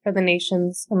emancipation for the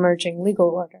nation's emerging legal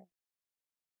order?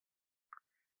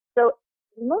 So,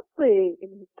 mostly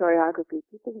in historiography,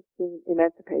 people have seen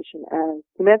emancipation as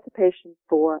emancipation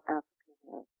for African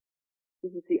Americans.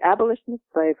 This is the abolition of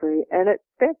slavery, and it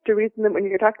stands to reason that when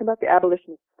you're talking about the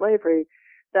abolition of slavery,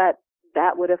 that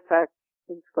would affect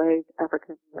enslaved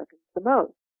African Americans the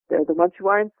most. They're the ones who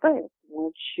are enslaved.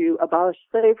 Once you abolish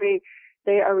slavery,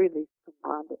 they are released from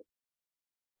bondage.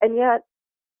 And yet,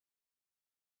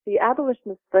 the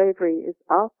abolition of slavery is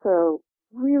also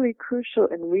really crucial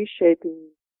in reshaping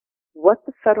what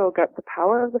the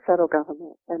power of the federal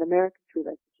government and Americans'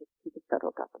 relationship to the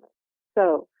federal government.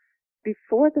 So,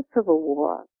 before the Civil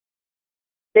War,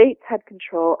 states had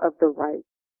control of the rights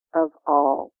of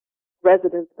all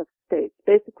residents of states.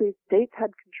 Basically, states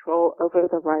had control over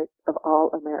the rights of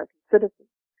all American citizens.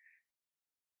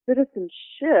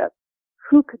 Citizenship,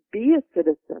 who could be a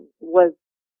citizen, was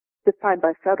defined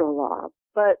by federal law,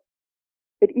 but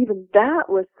even that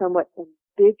was somewhat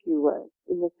ambiguous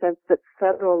in the sense that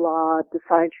federal law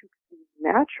defined who could be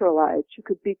naturalized, who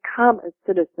could become a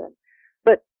citizen.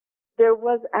 But there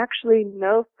was actually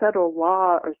no federal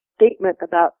law or statement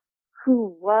about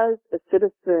who was a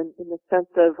citizen in the sense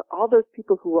of all those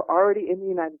people who were already in the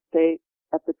United States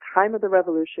at the time of the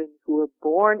Revolution, who were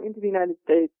born into the United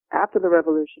States after the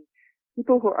Revolution,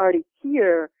 people who were already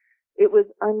here. It was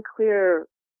unclear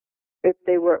if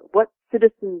they were, what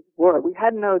citizens were. We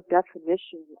had no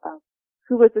definition of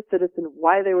who was a citizen,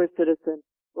 why they were a citizen,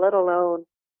 let alone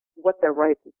what their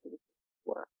rights as citizens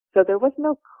were. So there was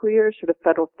no clear sort of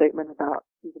federal statement about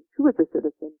even who was a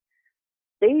citizen.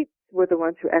 States were the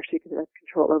ones who actually had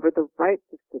control over the rights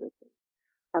of citizens.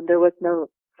 There was no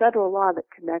federal law that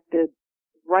connected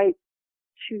rights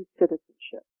to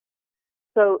citizenship.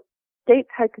 So states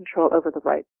had control over the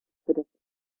rights of citizens.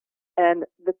 And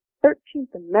the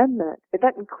 13th Amendment,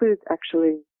 that includes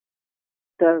actually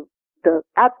the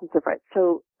absence of rights.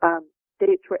 So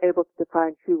states were able to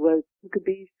define who could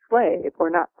be slave or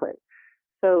not slave.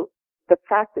 So the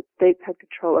fact that states had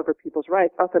control over people's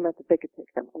rights also meant that they could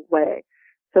take them away.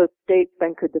 So states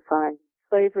then could define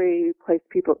slavery, place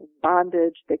people in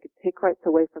bondage, they could take rights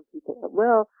away from people at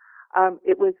will.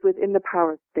 It was within the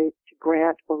power of states to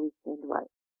grant or rescind rights.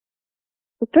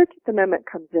 The 13th Amendment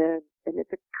comes in, and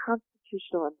it's a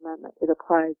constitutional amendment. It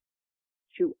applies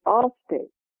to all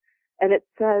states. And it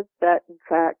says that, in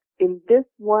fact, in this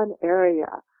one area,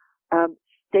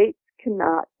 states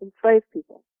cannot enslave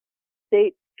people.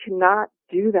 States cannot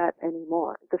do that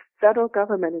anymore. The federal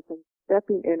government is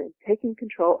stepping in and taking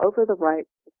control over the rights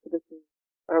of citizens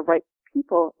or rights of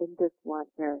people in this one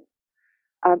area.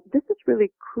 This is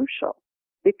really crucial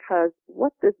because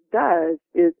what this does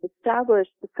is establish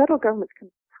the federal government's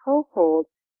toehold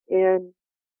in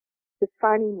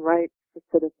defining rights for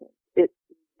citizens.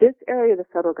 This area the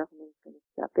federal government is going to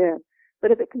step in.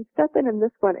 But if it can step in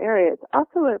this one area, it's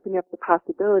also opening up the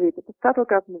possibility that the federal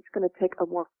government is going to take a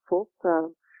more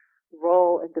fulsome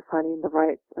role in defining the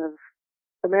rights of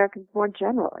Americans more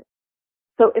generally.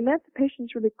 So emancipation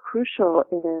is really crucial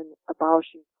in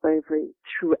abolishing slavery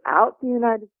throughout the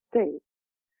United States,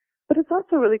 but it's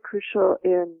also really crucial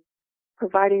in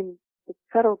providing the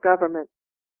federal government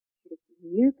a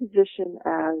new position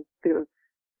as the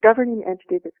governing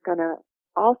entity that's going to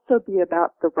also be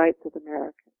about the rights of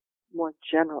Americans more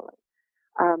generally.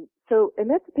 So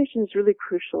emancipation is really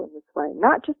crucial in this way,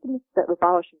 not just in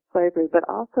abolishing slavery, but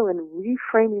also in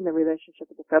reframing the relationship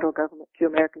of the federal government to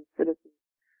American citizens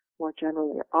more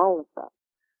generally, all of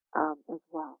them as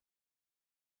well.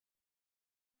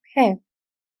 Okay.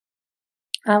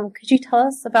 Could you tell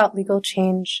us about legal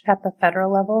change at the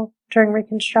federal level during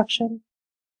Reconstruction?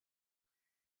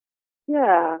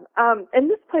 Yeah, and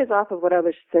this plays off of what I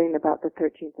was saying about the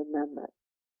 13th Amendment.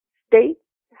 States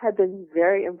had been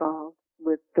very involved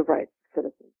with the rights of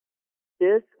citizens.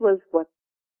 This was what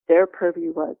their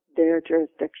purview was, their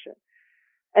jurisdiction.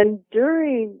 And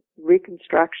during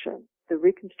Reconstruction, the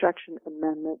Reconstruction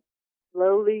Amendment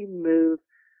slowly moved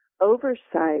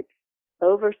oversight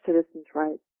over citizens'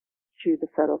 rights to the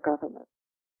federal government.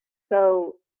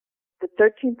 So the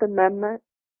 13th Amendment,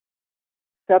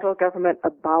 federal government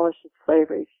abolishes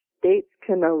slavery. States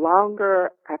can no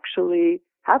longer actually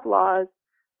have laws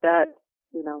that,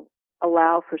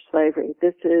 allow for slavery.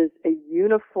 This is a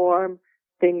uniform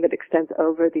thing that extends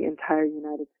over the entire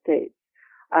United States.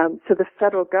 So the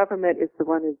federal government is the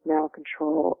one who's now in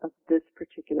control of this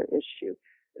particular issue.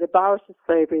 It abolishes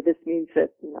slavery. This means that,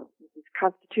 it's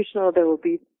constitutional. There will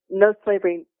be no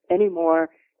slavery anymore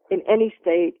in any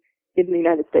state in the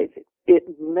United States. It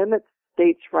limits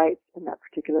states' rights in that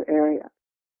particular area.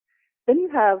 Then you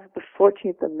have the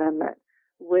 14th Amendment,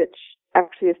 which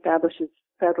actually establishes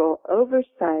federal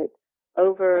oversight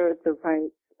over the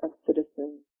rights of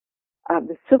citizens,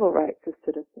 the civil rights of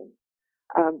citizens.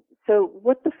 So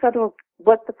what the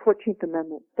 14th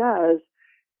Amendment does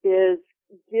is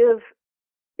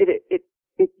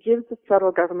it gives the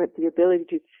federal government the ability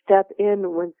to step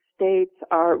in when states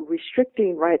are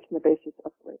restricting rights on the basis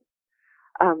of race.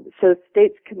 So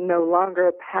states can no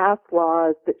longer pass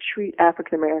laws that treat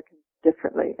African Americans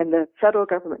differently, and the federal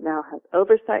government now has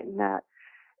oversight in that.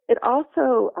 It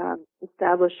also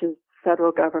establishes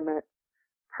federal government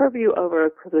purview over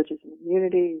privileges and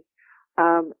immunities,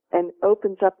 and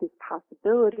opens up this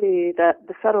possibility that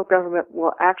the federal government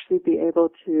will actually be able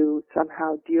to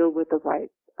somehow deal with the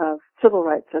rights of civil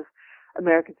rights of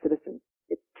American citizens.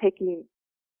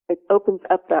 It opens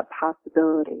up that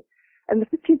possibility. And the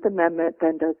 15th Amendment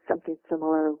then does something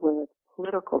similar with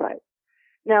political rights.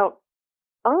 Now,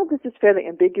 all of this is fairly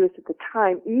ambiguous at the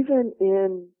time, even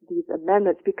in these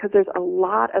amendments, because there's a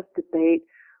lot of debate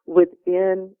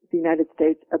within the United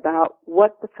States about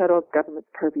what the federal government's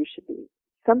purview should be.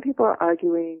 Some people are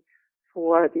arguing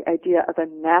for the idea of a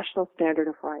national standard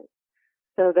of rights,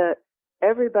 so that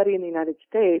everybody in the United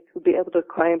States would be able to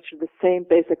claim the same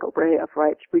basic array of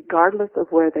rights regardless of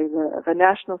where they live. A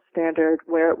national standard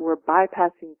where we're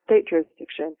bypassing state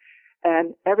jurisdiction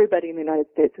and everybody in the United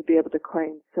States would be able to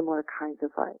claim similar kinds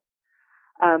of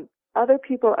rights. Other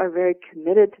people are very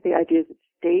committed to the idea that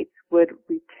states would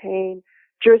retain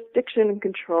jurisdiction and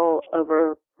control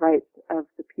over rights of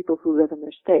the people who live in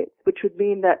their states, which would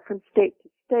mean that from state to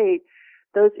state,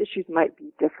 those issues might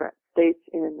be different. States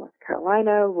in North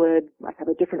Carolina might have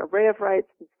a different array of rights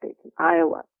than states in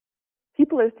Iowa.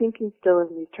 People are thinking still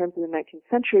in these terms in the 19th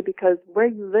century because where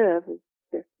you live,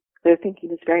 their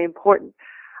thinking is very important.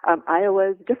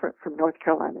 Iowa is different from North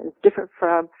Carolina. It's different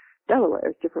from Delaware.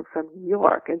 It's different from New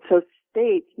York. And so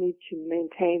states need to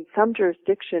maintain some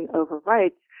jurisdiction over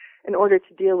rights in order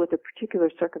to deal with the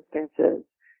particular circumstances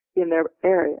in their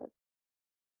areas.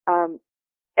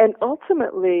 And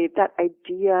ultimately, that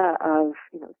idea of,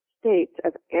 states,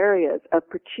 of areas, of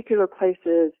particular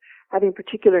places having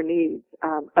particular needs,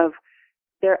 of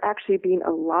there actually being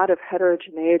a lot of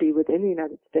heterogeneity within the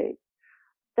United States,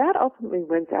 that ultimately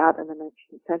wins out in the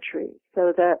 19th century,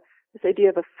 so that this idea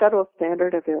of a federal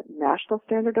standard, of a national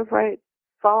standard of rights,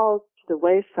 falls to the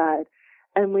wayside,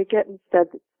 and we get instead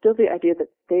still the idea that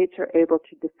states are able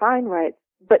to define rights,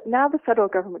 but now the federal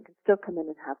government can still come in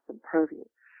and have some purview.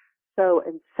 So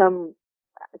in some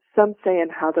say in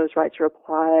how those rights are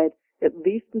applied, at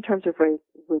least in terms of race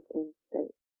within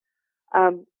states.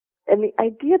 And the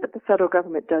idea that the federal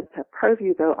government does have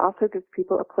purview, though, also gives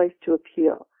people a place to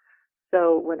appeal.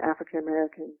 So when African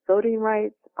American voting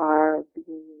rights are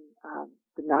being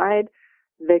denied,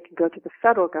 they can go to the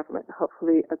federal government and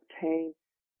hopefully obtain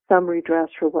some redress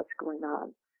for what's going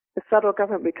on. The federal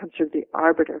government becomes sort of the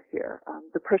arbiter here,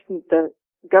 the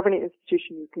governing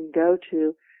institution you can go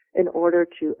to in order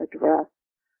to address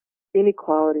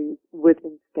inequalities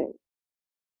within states.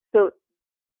 So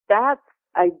that's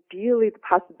ideally the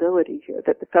possibility here,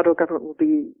 that the federal government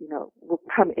will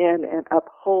come in and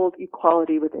uphold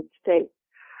equality within states.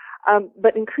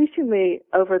 But increasingly,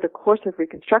 over the course of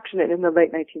Reconstruction and in the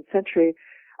late 19th century,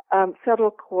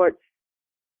 federal courts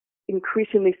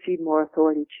increasingly cede more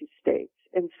authority to states.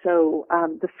 And so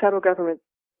the federal government's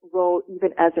role,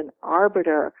 even as an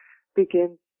arbiter,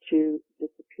 begins to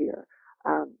disappear.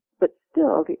 But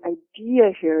still, the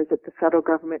idea here is that the federal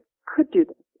government could do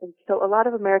this. And so a lot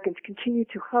of Americans continue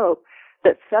to hope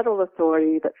that federal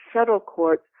authority, that federal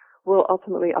courts will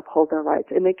ultimately uphold their rights.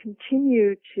 And they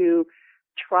continue to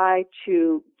try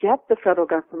to get the federal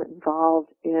government involved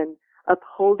in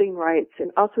upholding rights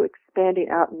and also expanding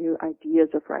out new ideas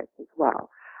of rights as well.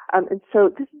 And so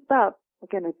this is about,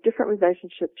 again, a different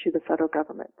relationship to the federal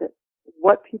government, that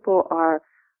what people are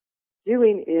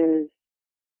doing is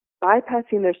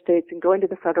bypassing their states and going to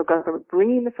the federal government,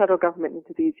 bringing the federal government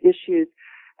into these issues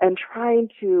and trying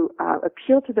to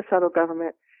appeal to the federal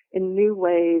government in new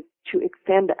ways to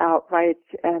extend out rights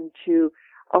and to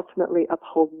ultimately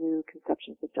uphold new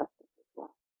conceptions of justice as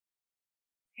well.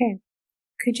 Okay.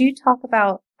 Could you talk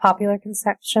about popular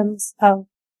conceptions of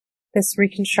this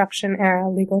Reconstruction era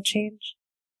legal change?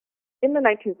 In the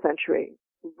 19th century,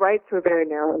 rights were very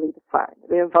narrowly defined.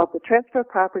 They involved the transfer of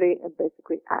property and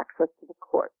basically access to the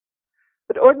court.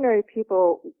 But ordinary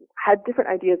people had different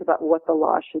ideas about what the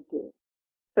law should do.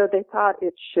 So they thought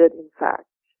it should, in fact,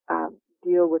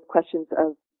 deal with questions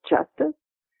of justice,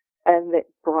 and that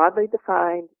broadly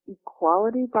defined,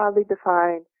 equality broadly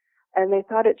defined, and they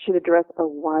thought it should address a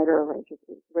wider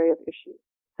array of issues.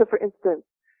 So, for instance,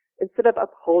 instead of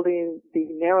upholding the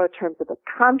narrow terms of a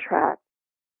contract,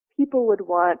 people would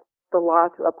want the law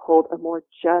to uphold a more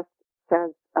just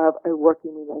sense of a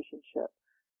working relationship.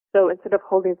 So instead of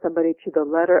holding somebody to the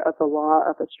letter of the law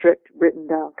of a strict written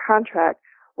down contract,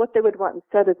 what they would want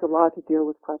instead is the law to deal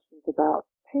with questions about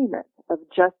payment, of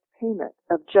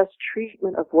just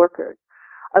treatment of workers,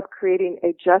 of creating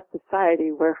a just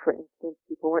society where, for instance,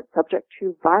 people weren't subject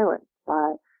to violence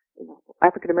by,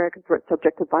 African Americans weren't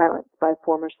subject to violence by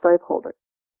former slaveholders.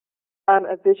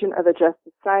 A vision of a just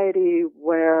society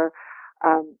where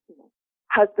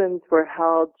husbands were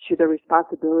held to their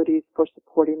responsibilities for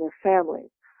supporting their families.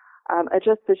 a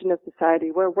just vision of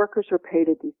society where workers were paid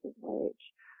a decent wage.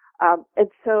 And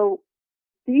so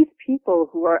these people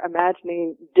who are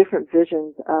imagining different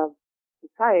visions of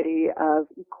society, of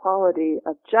equality,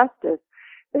 of justice,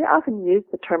 they often use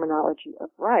the terminology of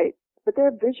rights, but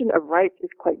their vision of rights is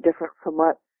quite different from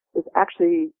what is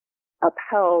actually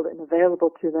upheld and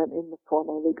available to them in the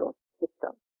formal legal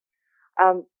system.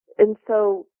 And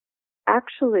so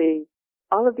actually,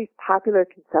 all of these popular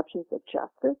conceptions of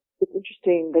justice, it's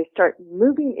interesting, they start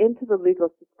moving into the legal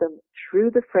system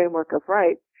through the framework of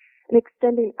rights and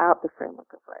extending out the framework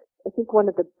of rights. I think one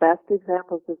of the best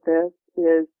examples of this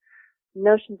is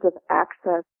notions of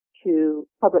access to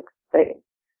public space.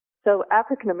 So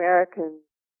African Americans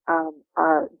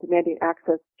are demanding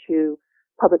access to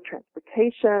public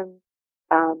transportation,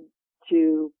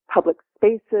 to public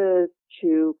spaces,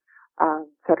 to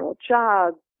federal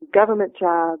jobs, government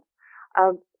jobs.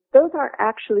 Those aren't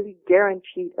actually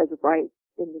guaranteed as rights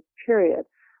in this period,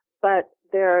 but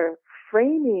they're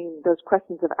framing those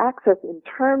questions of access in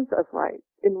terms of rights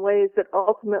in ways that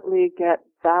ultimately get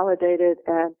validated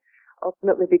and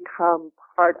ultimately become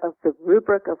part of the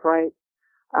rubric of rights.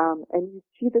 And you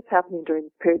see this happening during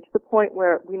this period to the point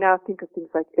where we now think of things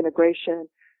like integration,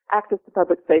 access to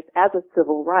public space as a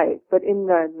civil right. But in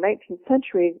the 19th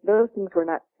century, those things were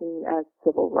not seen as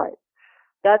civil rights.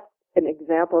 That's an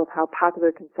example of how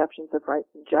popular conceptions of rights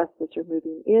and justice are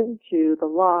moving into the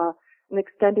law and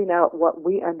extending out what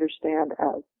we understand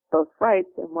as both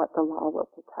rights and what the law will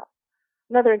protect.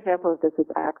 Another example of this is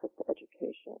access to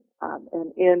education.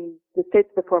 And in the states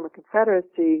of the former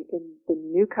Confederacy, in the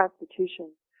new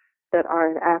constitutions that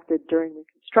are enacted during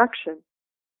Reconstruction,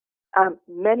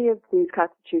 many of these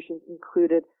constitutions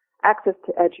included access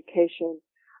to education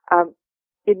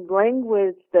in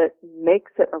language that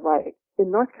makes it a right. In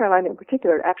North Carolina in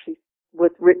particular, it actually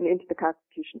was written into the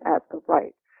Constitution as a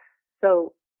right.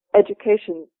 So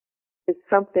education is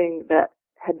something that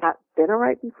had not been a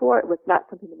right before. It was not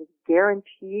something that was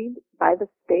guaranteed by the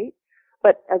state.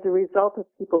 But as a result of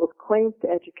people's claims to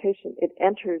education, it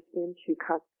enters into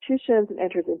constitutions and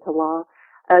enters into law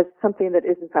as something that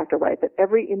is in fact a right, that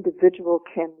every individual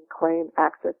can claim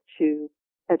access to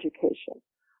education.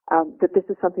 That this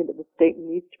is something that the state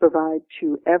needs to provide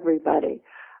to everybody.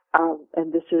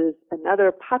 And this is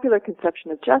another popular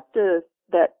conception of justice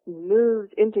that moves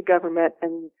into government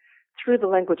and through the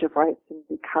language of rights and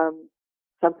becomes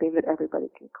something that everybody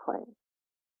can claim.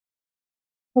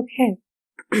 Okay.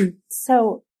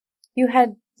 So you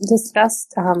had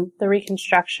discussed the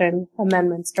Reconstruction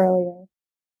amendments earlier,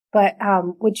 but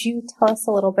would you tell us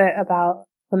a little bit about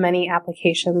the many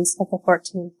applications of the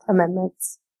 14th Amendment?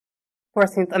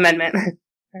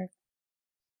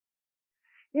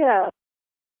 Yeah.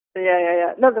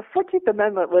 No, the 14th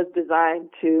Amendment was designed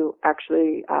to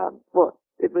actually,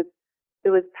 it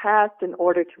was passed in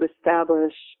order to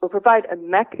establish or provide a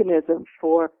mechanism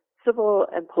for civil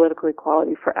and political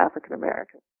equality for African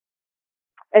Americans.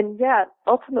 And yet,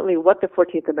 ultimately, what the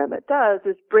 14th Amendment does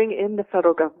is bring in the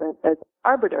federal government as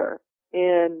arbiter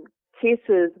in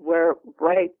cases where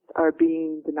rights are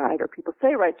being denied, or people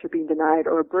say rights are being denied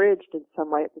or abridged in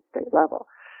some way at the state level.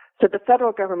 So the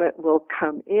federal government will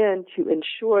come in to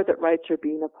ensure that rights are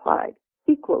being applied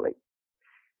equally.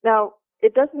 Now, the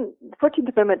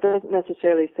 14th Amendment doesn't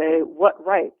necessarily say what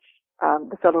rights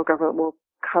the federal government will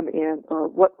come in or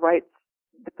what rights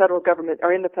the federal government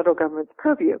are in the federal government's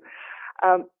purview.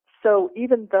 So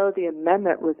even though the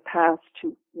amendment was passed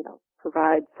to,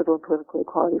 provide civil and political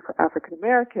equality for African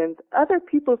Americans, other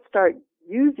people start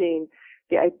using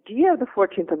the idea of the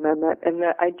 14th Amendment and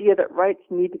the idea that rights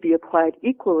need to be applied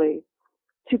equally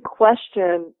to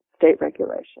question state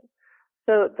regulation.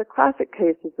 So the classic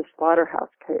case is the slaughterhouse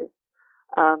case,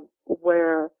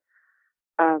 where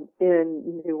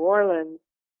in New Orleans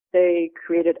they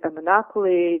created a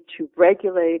monopoly to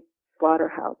regulate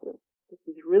slaughterhouses. This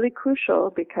is really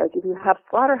crucial because if you have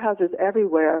slaughterhouses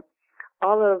everywhere,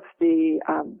 all of the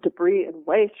debris and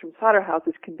waste from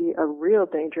slaughterhouses can be a real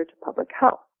danger to public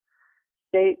health.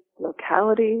 States,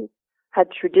 localities had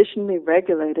traditionally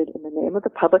regulated in the name of the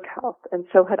public health, and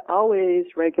so had always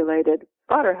regulated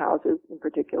slaughterhouses, in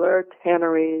particular,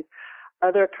 tanneries,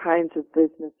 other kinds of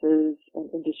businesses and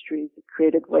industries that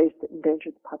created waste that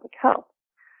endangered the public health.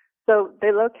 So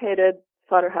they located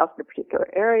slaughterhouse in a particular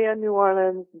area in New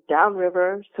Orleans,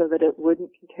 downriver, so that it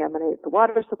wouldn't contaminate the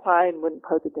water supply and wouldn't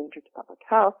pose a danger to public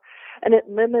health. And it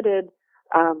limited,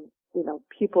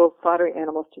 people slaughtering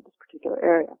animals to this particular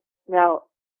area. Now,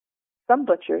 some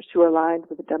butchers who were aligned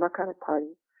with the Democratic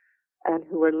Party and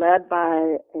who were led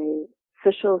by an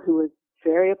official who was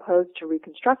very opposed to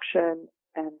Reconstruction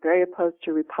and very opposed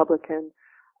to Republican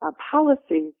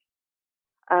policies,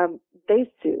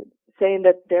 they sued, saying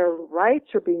that their rights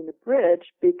were being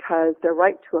abridged because their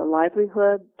right to a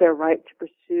livelihood, their right to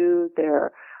pursue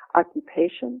their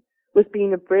occupation was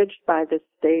being abridged by this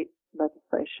state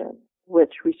legislation,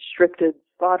 which restricted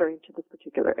slaughtering to this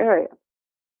particular area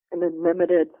and then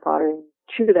limited slaughtering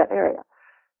to that area.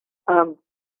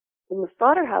 In the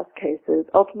slaughterhouse cases,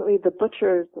 ultimately the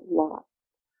butchers lost.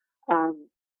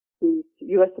 The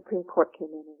U.S. Supreme Court came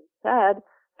in and said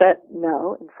that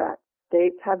no, in fact,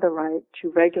 states had the right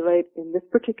to regulate in this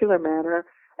particular manner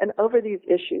and over these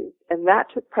issues, and that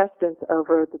took precedence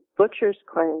over the butchers'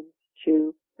 claims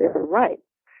to their rights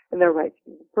and their rights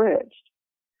being abridged.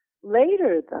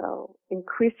 Later, though,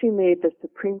 increasingly the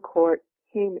Supreme Court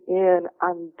came in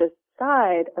on the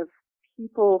side of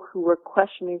people who were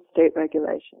questioning state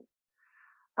regulations,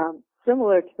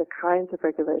 similar to the kinds of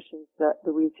regulations that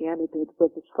Louisiana did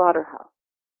with the slaughterhouse.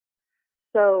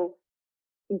 So,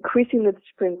 increasingly the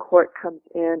Supreme Court comes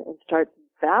in and starts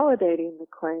validating the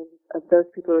claims of those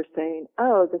people who are saying,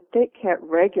 oh, the state can't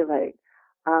regulate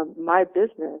my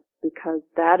business because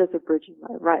that is abridging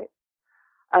my rights.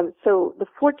 So the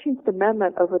 14th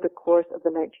Amendment over the course of the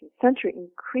 19th century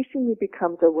increasingly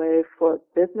becomes a way for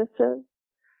businesses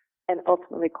and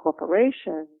ultimately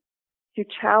corporations to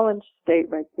challenge state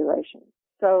regulations.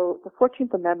 So the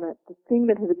 14th Amendment, the thing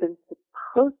that had been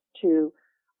supposed to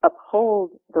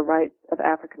uphold the rights of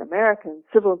African Americans,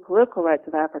 civil and political rights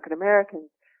of African Americans,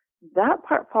 that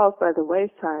part falls by the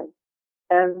wayside.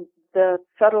 And the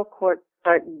federal courts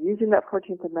start using that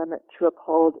 14th Amendment to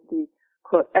uphold the,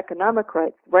 quote, economic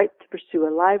rights, rights to pursue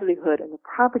a livelihood and the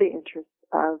property interests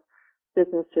of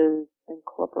businesses and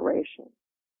corporations.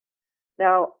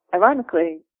 Now,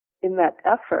 ironically, in that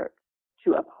effort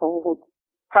to uphold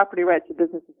property rights of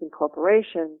businesses and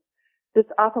corporations, this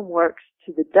often works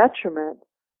to the detriment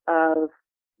of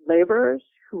laborers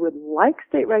who would like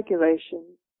state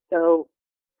regulations, so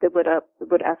that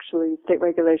would actually state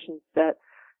regulations that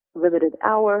limited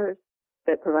hours,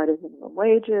 that provided minimum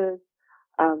wages,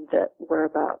 that were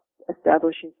about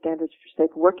establishing standards for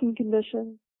safe working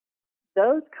conditions.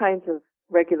 Those kinds of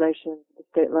regulations at the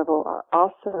state level are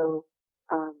also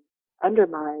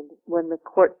undermined when the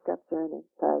court steps in and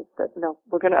says that, no,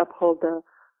 we're going to uphold the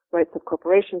rights of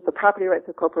corporations, the property rights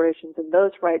of corporations, and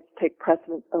those rights take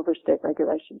precedence over state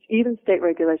regulations. Even state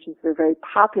regulations that are very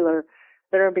popular,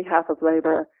 that are on behalf of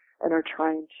labor and are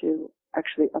trying to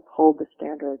actually uphold the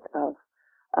standards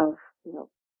of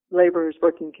laborers'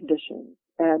 working conditions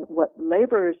and what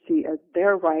laborers see as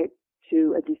their right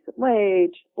to a decent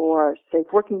wage or safe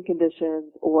working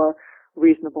conditions or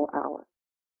reasonable hours.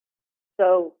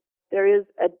 So there is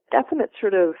a definite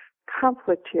sort of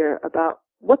conflict here about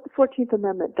what the 14th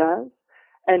Amendment does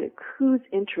and whose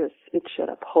interests it should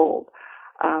uphold.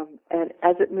 And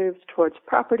as it moves towards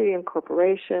property and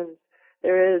corporations,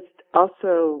 there is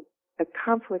also a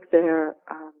conflict there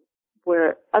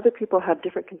where other people have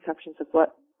different conceptions of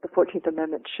what the 14th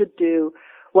Amendment should do,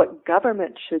 what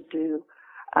government should do.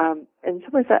 And in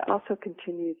some ways that also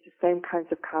continues the same kinds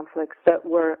of conflicts that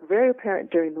were very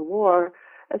apparent during the war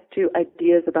as to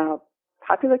ideas about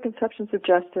popular conceptions of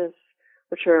justice,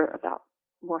 which are about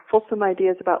more fulsome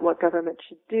ideas about what government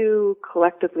should do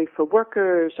collectively for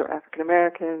workers or African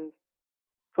Americans,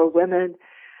 for women,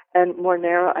 and more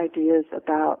narrow ideas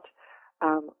about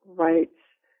rights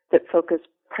that focus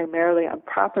primarily on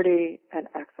property and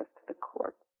access to the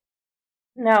court.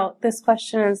 Now, this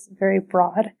question is very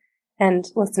broad, and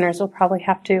listeners will probably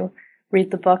have to read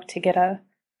the book to get a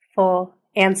full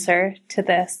answer to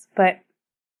this, but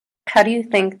how do you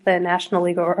think the National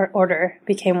Legal Order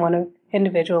became one of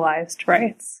individualized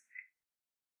rights?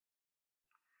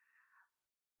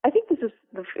 I think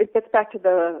it gets back to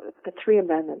the three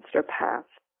amendments that are passed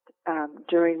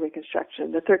during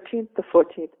Reconstruction, the 13th, the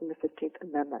 14th, and the 15th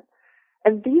Amendment.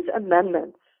 And these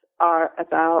amendments are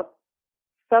about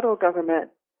federal government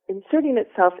inserting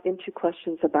itself into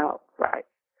questions about rights.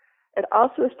 It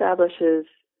also establishes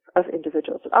of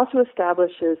individuals. It also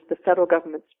establishes the federal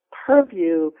government's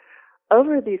purview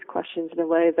over these questions in a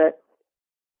way that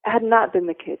had not been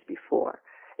the case before.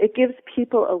 It gives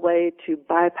people a way to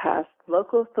bypass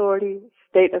local authority,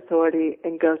 state authority,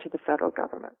 and go to the federal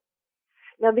government.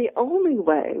 Now, the only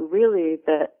way, really,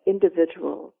 that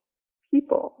individuals,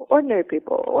 people, ordinary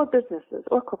people, or businesses,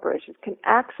 or corporations can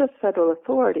access federal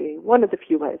authority, one of the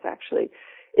few ways, actually,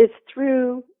 is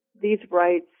through these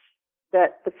rights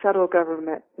that the federal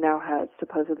government now has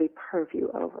supposedly purview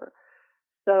over.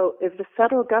 So if the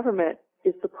federal government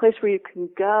is the place where you can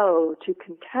go to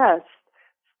contest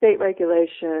state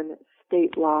regulation,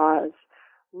 state laws,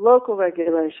 local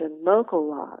regulation, local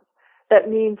laws, that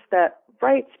means that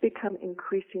rights become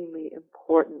increasingly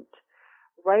important.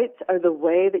 rights are the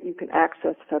way that you can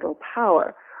access federal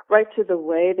power. Rights are the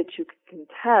way that you can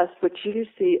contest what you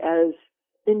see as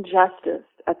injustice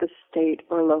at the state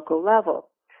or local level.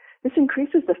 This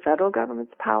increases the federal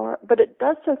government's power, but it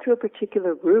does so through a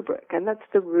particular rubric, and that's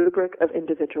the rubric of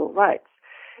individual rights.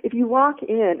 If you walk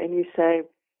in and you say,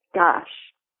 gosh,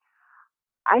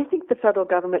 I think the federal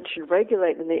government should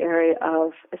regulate in the area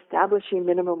of establishing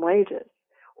minimum wages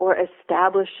or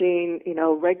establishing,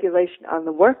 regulation on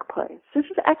the workplace. This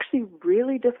is actually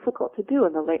really difficult to do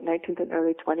in the late 19th and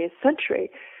early 20th century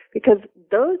because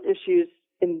those issues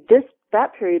in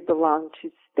that period belonged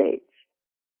to states.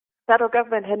 Federal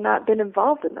government had not been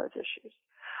involved in those issues.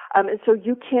 And so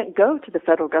you can't go to the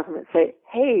federal government and say,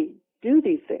 hey, do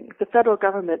these things. The federal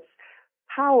government's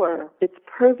power, its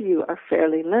purview are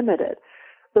fairly limited.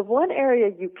 The one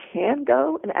area you can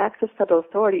go and access federal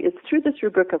authority is through this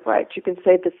rubric of rights. You can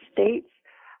say the states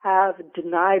have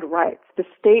denied rights. The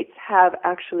states have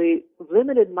actually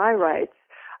limited my rights,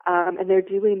 and they're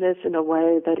doing this in a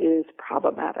way that is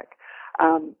problematic.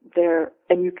 And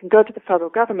you can go to the federal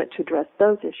government to address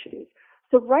those issues.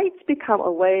 So rights become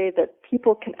a way that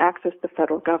people can access the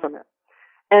federal government.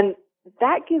 And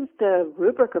that gives the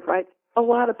rubric of rights a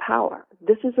lot of power.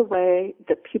 This is a way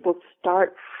that people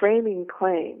start framing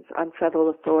claims on federal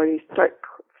authorities, start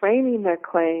framing their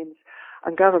claims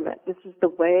on government. This is the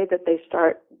way that they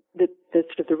start,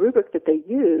 the rubric that they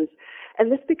use.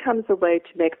 And this becomes a way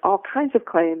to make all kinds of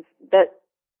claims that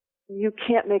you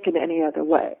can't make in any other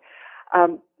way.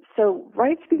 So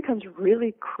rights becomes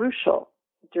really crucial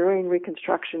during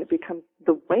Reconstruction. It becomes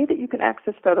the way that you can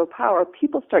access federal power.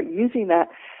 People start using that,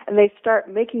 and they start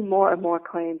making more and more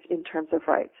claims in terms of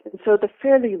rights. And so the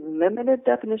fairly limited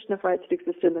definition of rights that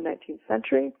existed in the 19th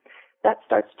century, that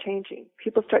starts changing.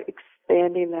 People start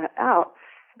expanding that out.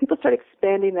 People start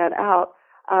expanding that out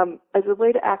as a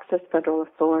way to access federal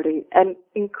authority. And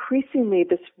increasingly,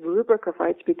 this rubric of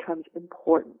rights becomes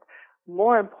important,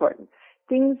 more important.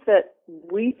 Things that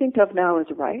we think of now as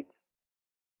rights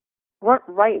weren't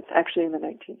rights actually in the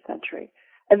 19th century.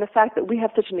 And the fact that we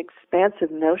have such an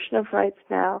expansive notion of rights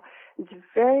now is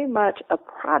very much a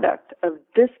product of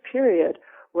this period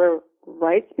where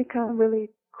rights become really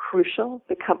crucial,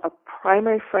 become a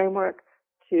primary framework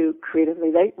to create a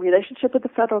relationship with the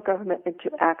federal government and to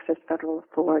access federal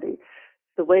authority.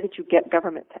 It's the way that you get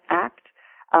government to act,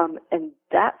 and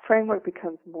that framework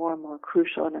becomes more and more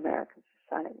crucial in American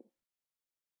society.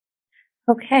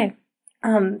 Okay.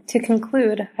 To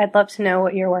conclude, I'd love to know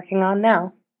what you're working on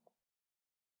now.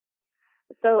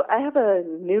 So I have a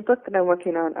new book that I'm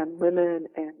working on women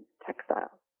and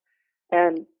textiles.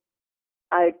 And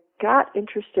I got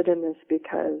interested in this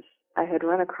because I had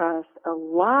run across a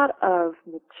lot of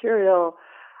material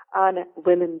on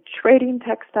women trading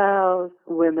textiles,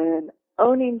 women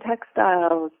owning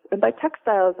textiles. And by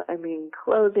textiles, I mean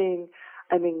clothing,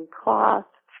 I mean cloth,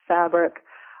 fabric.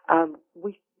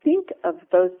 We think of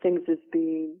those things as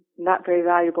being not very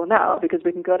valuable now because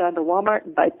we can go down to Walmart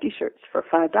and buy T-shirts for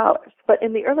 $5. But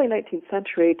in the early 19th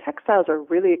century, textiles are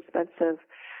really expensive,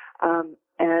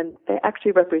 and they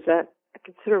actually represent a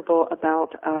considerable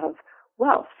amount of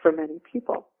wealth for many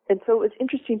people. And so it was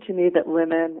interesting to me that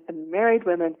women and married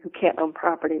women who can't own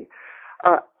property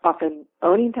are often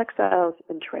owning textiles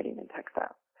and trading in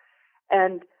textiles.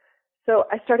 And so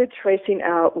I started tracing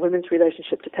out women's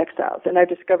relationship to textiles, and I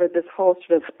discovered this whole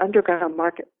sort of underground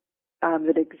market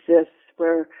that exists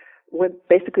where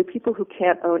basically people who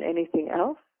can't own anything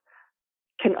else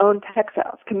can own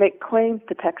textiles, can make claims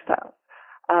to textiles.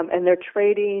 And they're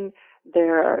trading,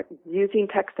 they're using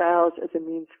textiles as a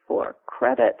means for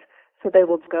credit. So they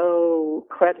will go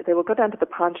down to the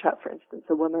pawn shop, for instance,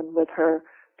 a woman with her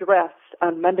dress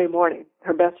on Monday morning,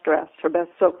 her best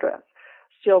silk dress.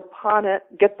 She'll pawn it,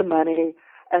 get the money,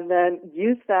 and then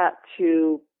use that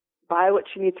to buy what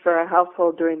she needs for her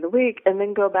household during the week, and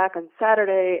then go back on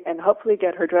Saturday and hopefully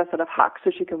get her dress out of hock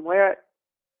so she can wear it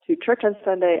to church on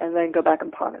Sunday and then go back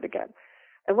and pawn it again.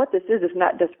 And what this is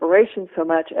not desperation so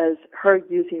much as her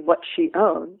using what she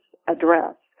owns, a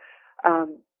dress,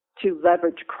 to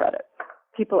leverage credit.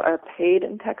 People are paid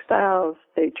in textiles,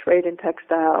 they trade in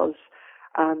textiles.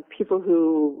 People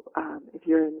who, if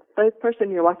you're an enslaved person,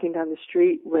 you're walking down the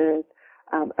street with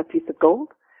a piece of gold,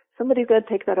 somebody's going to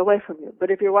take that away from you.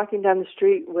 But if you're walking down the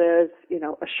street with,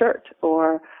 a shirt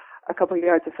or a couple of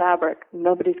yards of fabric,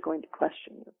 nobody's going to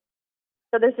question you.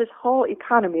 So there's this whole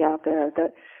economy out there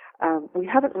that we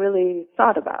haven't really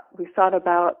thought about. We thought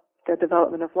about the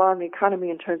development of law and the economy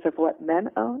in terms of what men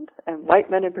owned, and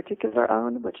white men in particular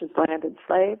owned, which is land and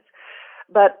slaves.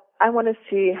 But I want to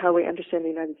see how we understand the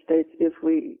United States if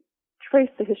we trace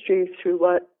the history through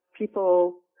what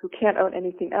people who can't own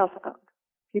anything else owned.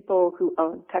 people who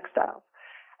own textiles,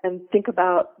 and think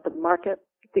about the market,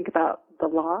 think about the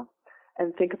law,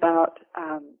 and think about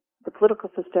the political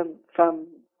system from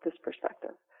this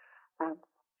perspective.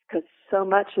 Because so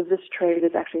much of this trade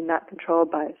is actually not controlled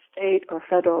by state or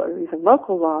federal or even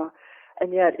local law,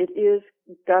 and yet it is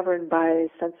governed by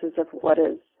senses of what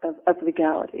is, of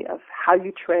legality, of how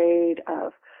you trade,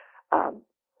 of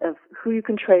who you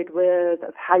can trade with,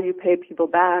 of how you pay people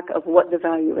back, of what the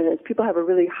value is. People have a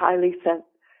really highly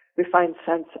refined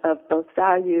sense of both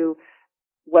value,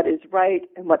 what is right,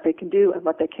 and what they can do and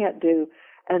what they can't do.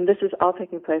 And this is all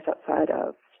taking place outside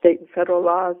of state and federal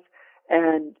laws,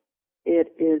 and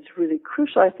it is really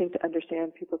crucial, I think, to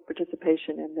understand people's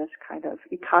participation in this kind of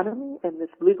economy and this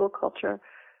legal culture,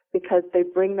 because they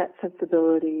bring that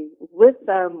sensibility with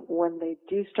them when they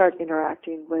do start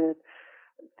interacting with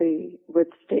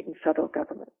state and federal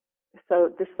government.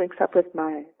 So this links up with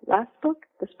my last book,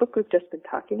 this book we've just been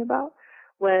talking about,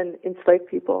 when enslaved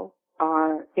people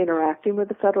are interacting with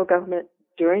the federal government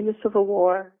during the Civil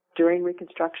War, during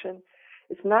Reconstruction.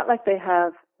 It's not like they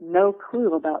have no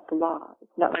clue about the law.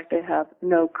 It's not like they have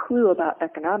no clue about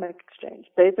economic exchange.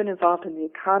 They've been involved in the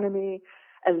economy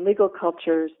and legal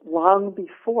cultures long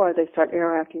before they start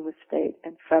interacting with state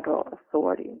and federal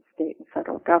authority and state and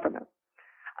federal government.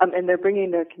 And they're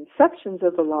bringing their conceptions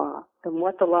of the law and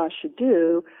what the law should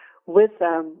do with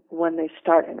them when they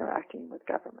start interacting with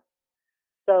government.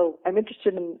 So I'm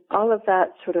interested in all of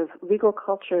that sort of legal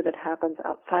culture that happens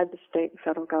outside the state and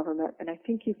federal government, and I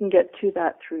think you can get to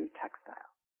that through textile.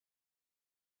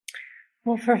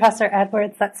 Well, Professor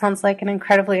Edwards, that sounds like an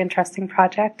incredibly interesting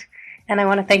project, and I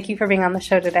want to thank you for being on the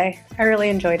show today. I really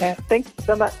enjoyed it. Thanks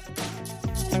so much.